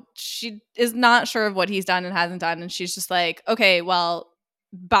now. She is not sure of what he's done and hasn't done. And she's just like, okay, well,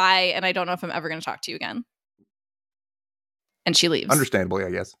 bye. And I don't know if I'm ever going to talk to you again. And she leaves. Understandably, I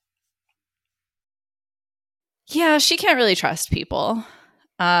guess. Yeah, she can't really trust people.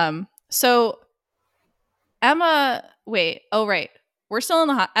 So Emma, wait. Oh, right. We're still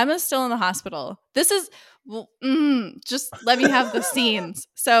in Emma's still in the hospital. This is, just let me have the scenes.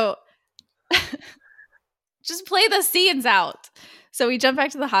 So just play the scenes out. So we jump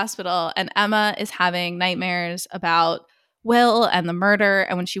back to the hospital and Emma is having nightmares about Will and the murder.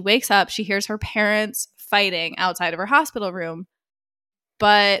 And when she wakes up, she hears her parents fighting outside of her hospital room.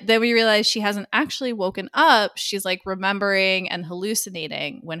 But then we realize she hasn't actually woken up. She's like remembering and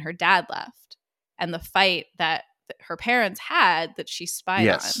hallucinating when her dad left and the fight that her parents had that she spied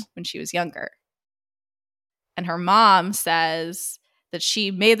on when she was younger. And her mom says that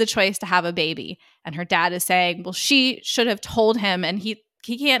she made the choice to have a baby. And her dad is saying, well, she should have told him and he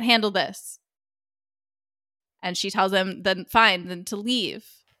can't handle this. And she tells him, then fine, then to leave.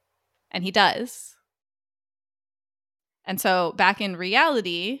 And he does. And so back in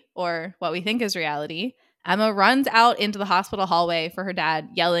reality, or what we think is reality, Emma runs out into the hospital hallway for her dad,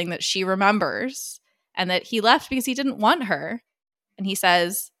 yelling that she remembers and that he left because he didn't want her. And he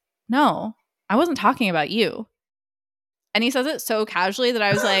says, "No, I wasn't talking about you." And he says it so casually that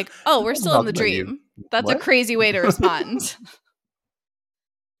I was like, oh, we're still in the dream. That's a crazy way to respond.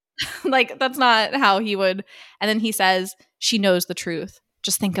 Like, that's not how he would. And then he says, "She knows the truth.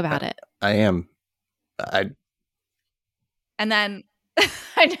 Just think about it." I am. And then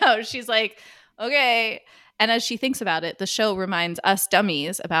I know she's like, okay. And as she thinks about it, the show reminds us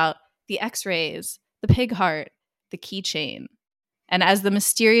dummies about the x-rays, the pig heart, the keychain. And as the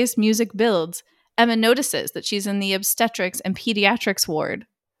mysterious music builds, Emma notices that she's in the obstetrics and pediatrics ward.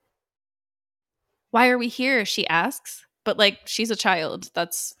 "Why are we here?" she asks. But like, she's a child.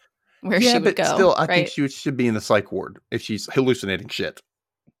 That's where she would go. Still, I think she should be in the psych ward if she's hallucinating shit.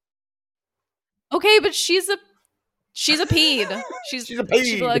 Okay, but she's a ped. She's a ped.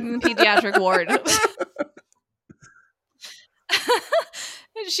 She belongs in the pediatric ward.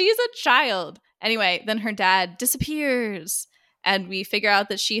 She's a child. Anyway, then her dad disappears. And we figure out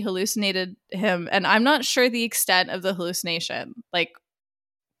that she hallucinated him. And I'm not sure the extent of the hallucination. Like,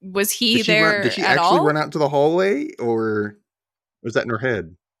 was he there did she at actually all? run out into the hallway? Or was that in her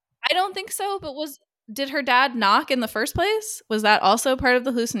head? I don't think so. But did her dad knock in the first place? Was that also part of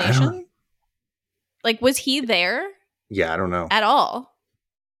the hallucination? Like, was he there? Yeah, I don't know. At all.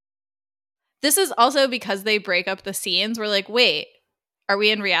 This is also because they break up the scenes. We're like, wait, are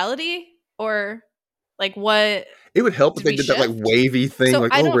we in reality? Or like what? It would help if they did that like wavy thing, so,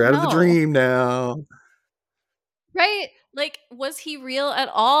 like, oh, we're out of the dream now. Right? Like, was he real at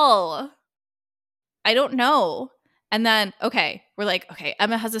all? I don't know. And then, okay, we're like, okay,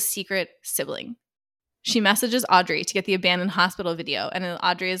 Emma has a secret sibling. She messages Audrey to get the abandoned hospital video. And then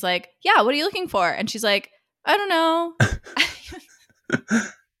Audrey is like, yeah, what are you looking for? And she's like, I don't know.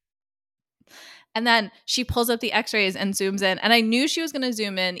 And then she pulls up the x-rays and zooms in. And I knew she was going to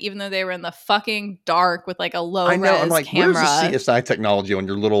zoom in, even though they were in the fucking dark with like a low-res camera. I know. I'm like, where's the CSI technology on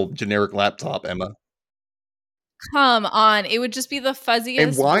your little generic laptop, Emma? Come on. It would just be the fuzziest.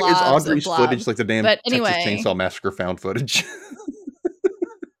 And why is Audrey's footage like the damn Texas Chainsaw Massacre found footage?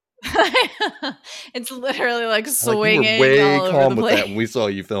 It's literally like swinging. You were way all calm over the with place. that when we saw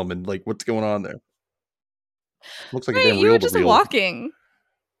you filming. Like, what's going on there? Looks like a damn you reel were just to reel. walking.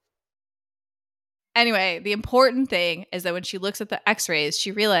 Anyway, the important thing is that when she looks at the x-rays,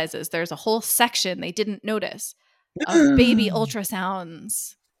 she realizes there's a whole section they didn't notice of baby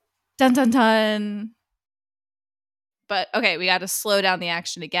ultrasounds. Dun, dun, dun. But okay, we got to slow down the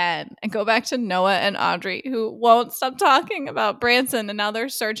action again and go back to Noah and Audrey, who won't stop talking about Branson. And now they're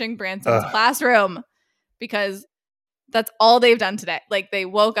searching Branson's classroom because that's all they've done today. Like, they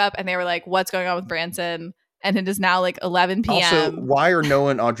woke up and they were like, what's going on with Branson? And it is now like 11 p.m. Also, why are Noah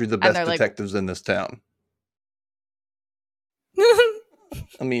and Audrey the best detectives in this town?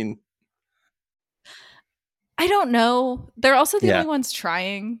 I mean, I don't know. They're also the only ones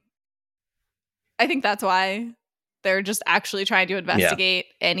trying. I think that's why they're just actually trying to investigate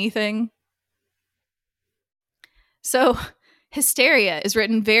anything. So, hysteria is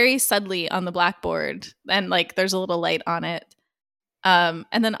written very subtly on the blackboard, and like there's a little light on it. And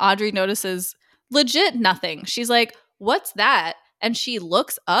then Audrey notices legit nothing. She's like, what's that? And she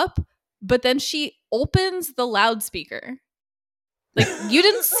looks up, but then she opens the loudspeaker. Like, you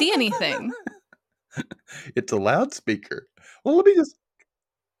didn't see anything. It's a loudspeaker. Well, let me just...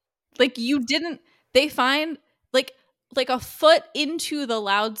 Like, you didn't... They find, like a foot into the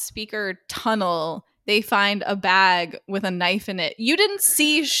loudspeaker tunnel, they find a bag with a knife in it. You didn't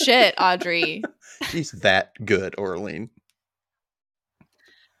see shit, Audrey. She's that good, Orlean.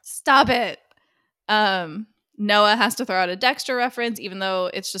 Stop it. Noah has to throw out a Dexter reference, even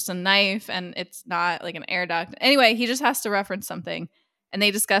though it's just a knife and it's not like an air duct. Anyway, he just has to reference something, and they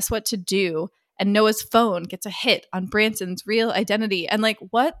discuss what to do. And Noah's phone gets a hit on Branson's real identity. And like,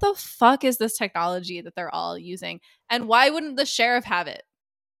 what the fuck is this technology that they're all using? And why wouldn't the sheriff have it?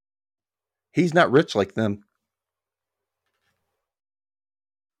 He's not rich like them.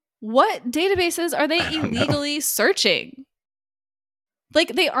 What databases are they illegally searching?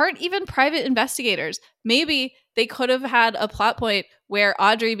 Like, they aren't even private investigators. Maybe they could have had a plot point where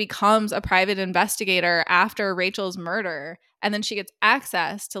Audrey becomes a private investigator after Rachel's murder, and then she gets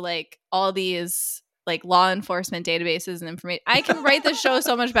access to like all these like law enforcement databases and information. I can write this show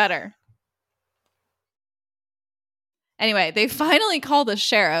so much better. Anyway, they finally call the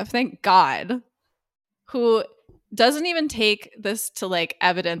sheriff, thank God, who doesn't even take this to like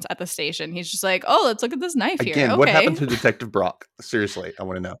evidence at the station. He's just like, oh, let's look at this knife here. Again, what happened to Detective Brock? Seriously, I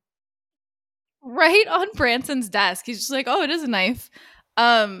want to know. right on Branson's desk. He's just like, oh, it is a knife.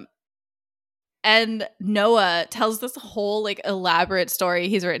 And Noah tells this whole like elaborate story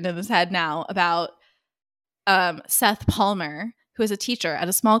he's written in his head now about Seth Palmer, who is a teacher at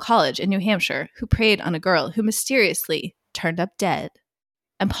a small college in New Hampshire, who preyed on a girl who mysteriously turned up dead.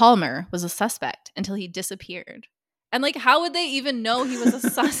 And Palmer was a suspect until he disappeared. And like, how would they even know he was a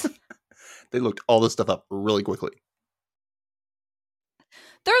suspect? They looked all this stuff up really quickly.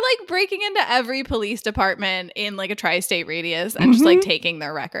 They're like breaking into every police department in like a tri-state radius and just like taking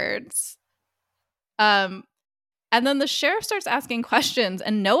their records. And then the sheriff starts asking questions,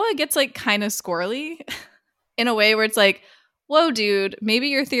 and Noah gets like kind of squirrely in a way where it's like, whoa, dude, maybe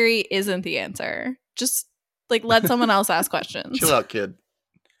your theory isn't the answer. Just like let someone else ask questions. Chill out, kid.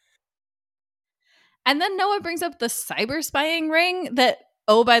 And then Noah brings up the cyber spying ring that,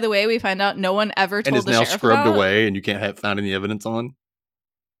 oh, by the way, we find out no one ever told And is the now sheriff scrubbed about. away, and you can't have found any evidence on.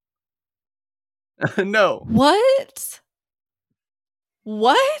 No. What?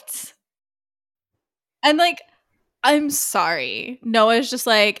 And like, I'm sorry. Noah's just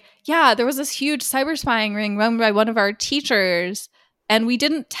like, yeah, there was this huge cyber spying ring run by one of our teachers, and we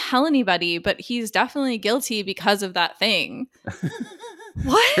didn't tell anybody, but he's definitely guilty because of that thing.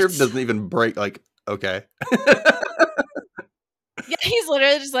 What? Sheriff doesn't even break. Like, okay. Yeah, he's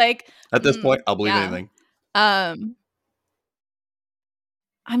literally just like, At this point, I'll believe yeah. anything. I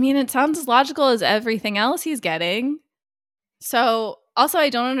mean, it sounds as logical as everything else he's getting. So, also, I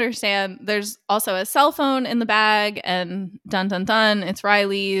don't understand. There's also a cell phone in the bag, and dun dun dun, it's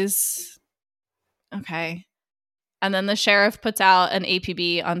Riley's. Okay. And then the sheriff puts out an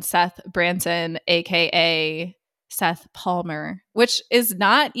APB on Seth Branson, aka Seth Palmer, which is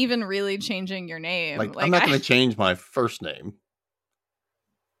not even really changing your name. Like I'm not going to change my first name.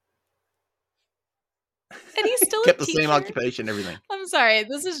 And he's still kept a the same teacher? occupation, everything. I'm sorry.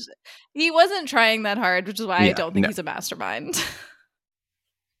 He wasn't trying that hard, which is why I don't think he's a mastermind.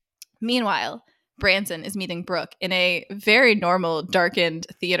 Meanwhile, Branson is meeting Brooke in a very normal, darkened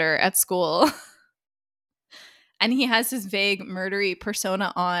theater at school. And he has his vague murdery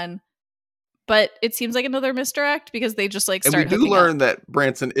persona on. But it seems like another misdirect because they just like start. And we do learn that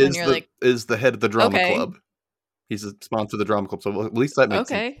Branson is the head of the drama club. He's a sponsor of the drama club, so at least that makes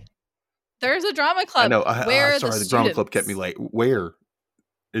sense. There's a drama club. I know. Where sorry, the drama club kept me late. Where?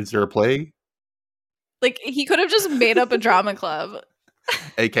 Is there a play? Like, he could have just made up a drama club.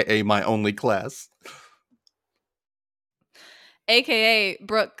 AKA my only class. AKA,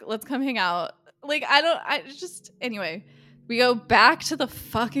 Brooke, let's come hang out. Like, anyway, we go back to the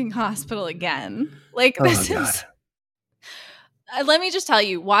fucking hospital again. Like, this is... let me just tell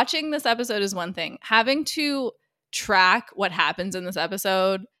you, watching this episode is one thing. Having to track what happens in this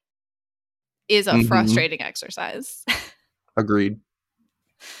episode is a frustrating exercise. Agreed.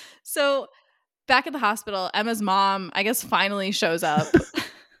 So back at the hospital, Emma's mom, I guess, finally shows up.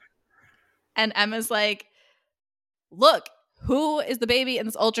 And Emma's like, look, who is the baby in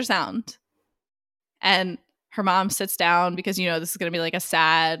this ultrasound? And her mom sits down because, this is going to be like a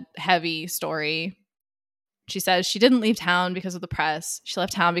sad, heavy story. She says she didn't leave town because of the press. She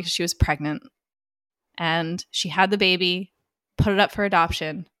left town because she was pregnant. And she had the baby, put it up for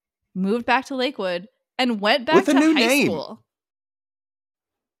adoption, moved back to Lakewood, and went back to high school.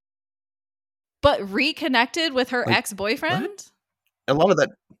 But reconnected with her ex-boyfriend? What? A lot of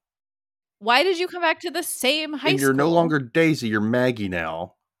that. Why did you come back to the same high school? And you're no longer Daisy, you're Maggie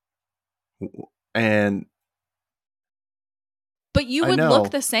now. And but you would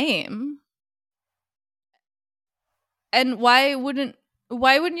look the same. And why wouldn't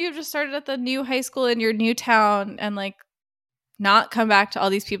you have just started at the new high school in your new town and like not come back to all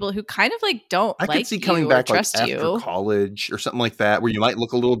these people who kind of like don't I like could see you coming or back like trust after you. college or something like that, where you might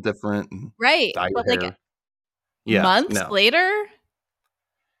look a little different. And right. dye But your like hair. months later?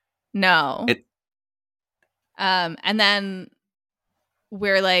 No. And then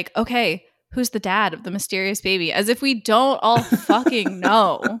we're like, okay, who's the dad of the mysterious baby? As if we don't all fucking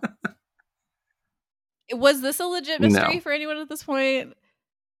know. Was this a legit mystery for anyone at this point?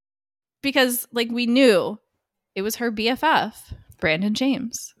 Because like we knew it was her BFF, Brandon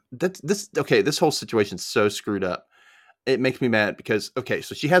James. This whole situation's so screwed up. It makes me mad because,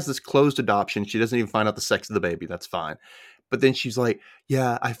 so she has this closed adoption. She doesn't even find out the sex of the baby. That's fine. But then she's like,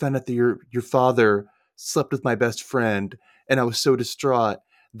 yeah, I found out that your father slept with my best friend. And I was so distraught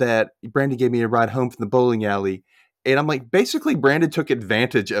that Brandon gave me a ride home from the bowling alley. And I'm like, basically, Brandon took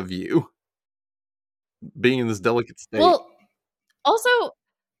advantage of you being in this delicate state. Well, also,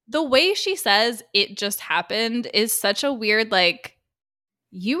 the way she says it just happened is such a weird, like,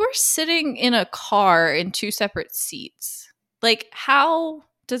 you were sitting in a car in two separate seats. Like, how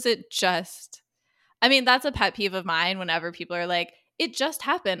does it just I mean, that's a pet peeve of mine whenever people are like, it just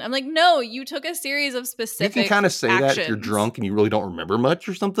happened. I'm like, no, you took a series of You specific can kind of say that if you're actions. drunk and you really don't remember much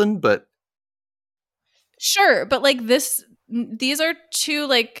or something, but Sure, but like these are two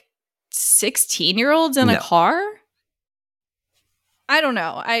like 16-year-olds in a No. car? I don't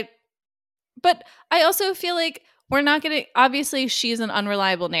know. But I also feel like we're not going to, obviously she's an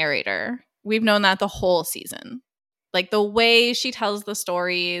unreliable narrator. We've known that the whole season. Like the way she tells the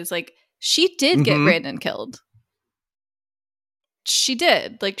stories, like she did get Mhm. Brandon killed. She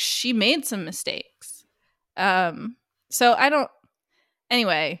did. Like she made some mistakes. So I don't,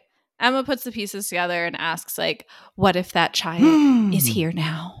 anyway, Emma puts the pieces together and asks like, what if that child is here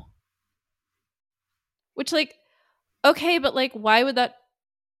now? Which like, okay, but like why would that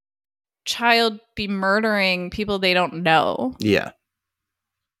child be murdering people they don't know? Yeah.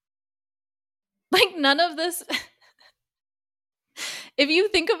 Like none of this. If you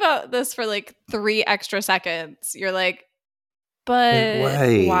think about this for like 3 extra seconds, you're like, but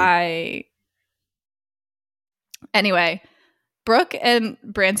why? Anyway, Brooke and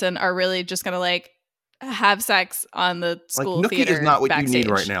Branson are really just gonna like have sex on the school Nookie theater is not what backstage. you need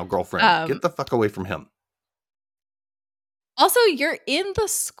right now, girlfriend. Get the fuck away from him. Also, you're in the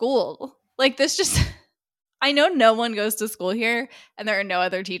school. Like this just I know no one goes to school here and there are no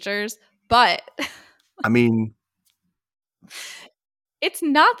other teachers, but I mean, it's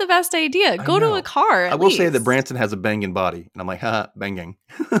not the best idea. Go to a car. I will say that Branson has a banging body. And I'm like, haha, banging.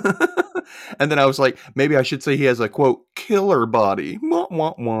 And then I was like, maybe I should say he has a, quote, killer body. Wah,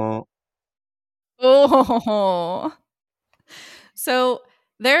 wah, wah. Oh. So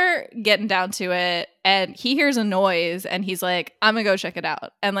they're getting down to it. And he hears a noise. And he's like, I'm going to go check it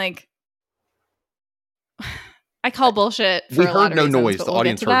out. And like, I call bullshit for a lot of reasons. We heard no noise. The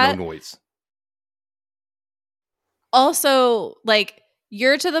audience heard no noise. Also, like,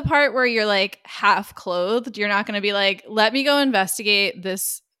 you're to the part where you're like half clothed. You're not going to be like, let me go investigate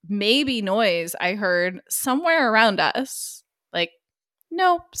this maybe noise I heard somewhere around us. Like,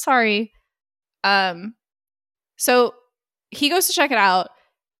 no, sorry. So he goes to check it out.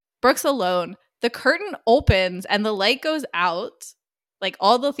 Brooke's alone. The curtain opens and the light goes out. Like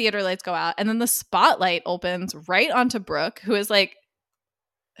all the theater lights go out. And then the spotlight opens right onto Brooke, who is like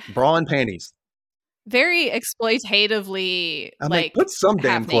bra and panties. Very exploitatively, I'm like, put some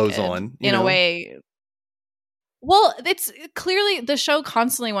damn clothes on. In a way. Well, it's clearly the show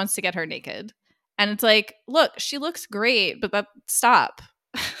constantly wants to get her naked. And it's like, look, she looks great, but stop.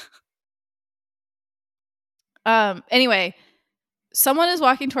 Anyway, someone is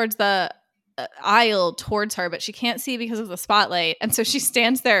walking towards the aisle towards her, but she can't see because of the spotlight. And so she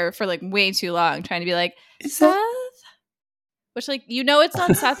stands there for like way too long trying to be like, Seth? Which like, you know, it's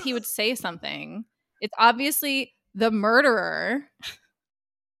not Seth. He would say something. It's obviously the murderer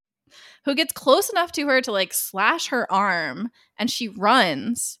who gets close enough to her to like slash her arm, and she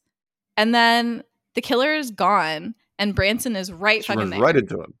runs. And then the killer is gone and Branson is fucking there. Right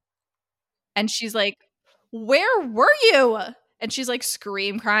into him. And she's like, where were you? And she's like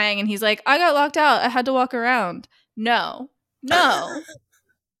scream crying. And he's like, I got locked out. I had to walk around. No.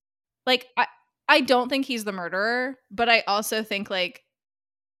 Like, I don't think he's the murderer, but I also think like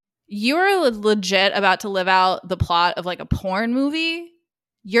you're legit about to live out the plot of like a porn movie.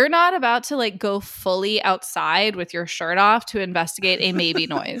 You're not about to like go fully outside with your shirt off to investigate a maybe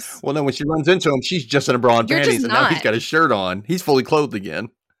noise. Well, no, when she runs into him, she's just in a bra and panties, and now he's got his shirt on. He's fully clothed again.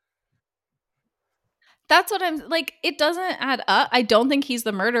 That's what I'm like. It doesn't add up. I don't think he's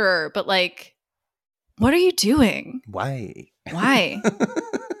the murderer, but like, what are you doing? Why? Why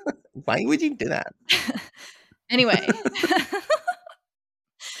would you do that? Anyway.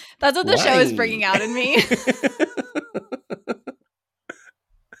 That's what the show is bringing out in me.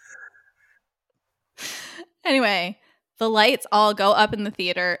 Anyway, the lights all go up in the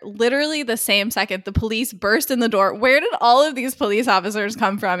theater. Literally the same second the police burst in the door. Where did all of these police officers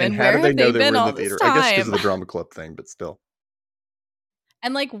come from? And where have they been all this time? I guess because of the drama club thing, but still.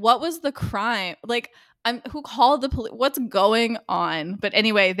 And like, what was the crime? Like, who called the police? What's going on? But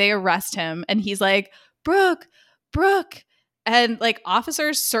anyway, they arrest him and he's like, Brooke. And like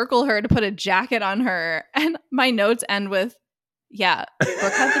officers circle her to put a jacket on her. And my notes end with, yeah,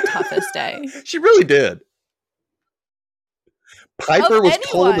 Brooke had the toughest day. She really did. Piper was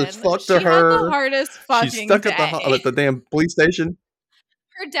cold as fuck to her. She had the hardest fucking She's stuck day. at the damn police station.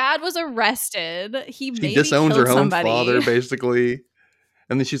 Her dad was arrested. She disowns her own father, basically.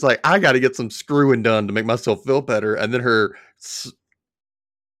 And then she's like, I got to get some screwing done to make myself feel better. And then her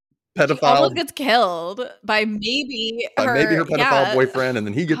pedophile she almost gets killed by maybe her pedophile boyfriend, and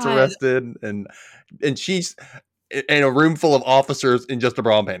then he gets arrested, and she's in a room full of officers in just a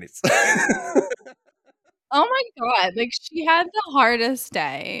bra and panties. Oh my God. Like, she had the hardest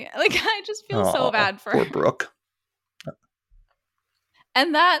day. Like, I just feel so Aw, bad for poor her. Brooke.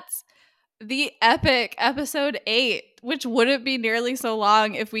 And that's the epic episode 8, which wouldn't be nearly so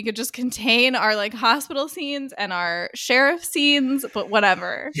long if we could just contain our like hospital scenes and our sheriff scenes, but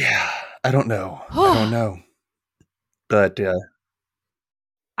whatever. Yeah, I don't know. But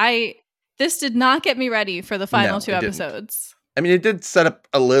this did not get me ready for the final No, two it didn't. episodes. I mean, it did set up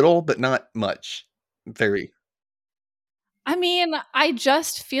a little, but not much. Very. I mean, I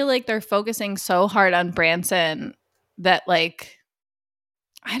just feel like they're focusing so hard on Branson that, like,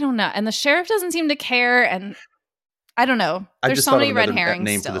 I don't know. And the sheriff doesn't seem to care. And I don't know. I There's just so thought of many red another herrings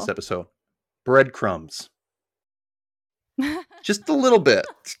name still. for this episode. Breadcrumbs. Just a little bit.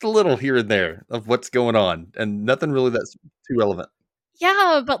 Just a little here and there of what's going on. And nothing really that's too relevant.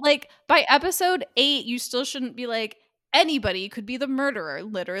 Yeah, but like by episode 8, you still shouldn't be like, anybody could be the murderer.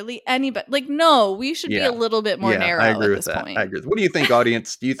 Literally anybody. Like, no, we should be a little bit more narrow I agree at with this that. point. I agree. What do you think,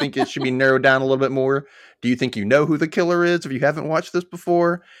 audience? Do you think it should be narrowed down a little bit more? Do you think you know who the killer is if you haven't watched this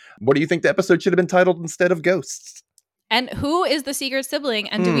before? What do you think the episode should have been titled instead of Ghosts? And who is the secret sibling?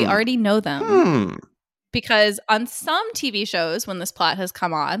 And do we already know them? Because on some TV shows, when this plot has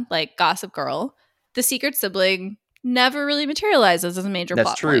come on, like Gossip Girl, the secret sibling never really materializes as a major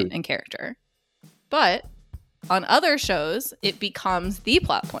plot point and character. But on other shows, it becomes the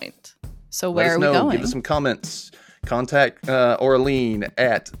plot point. So where are we going? Give us some comments. Contact Orlean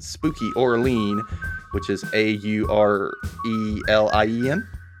at Spooky Orlean, which is AURELIEN.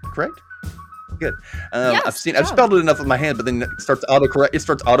 Correct? Good. Yes, I've spelled it enough with my hand, but then it starts autocorrect. It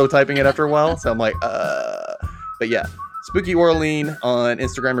starts auto typing it after a while. So I'm like, but yeah, Spooky Orlean on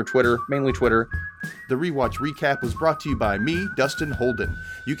Instagram or Twitter, mainly Twitter. The Rewatch Recap was brought to you by me, Dustin Holden.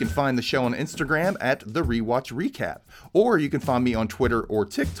 You can find the show on Instagram at The Rewatch Recap, or you can find me on Twitter or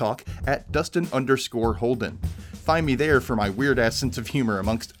TikTok at Dustin_Holden. Find me there for my weird-ass sense of humor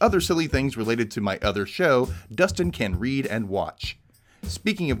amongst other silly things related to my other show, Dustin Can Read and Watch.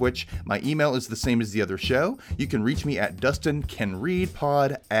 Speaking of which, my email is the same as the other show. You can reach me at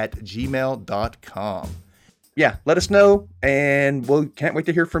dustincanreadpod@gmail.com. Yeah, let us know, and we can't wait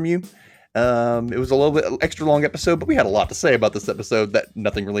to hear from you. It was a little bit extra long episode, but we had a lot to say about this episode that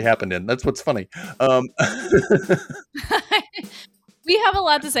nothing really happened in. That's what's funny. We have a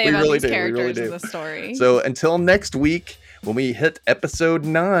lot to say about these characters in the story. So until next week, when we hit episode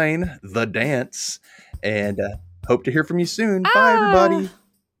 9, The Dance, and hope to hear from you soon. Bye, everybody.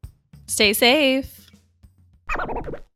 Stay safe.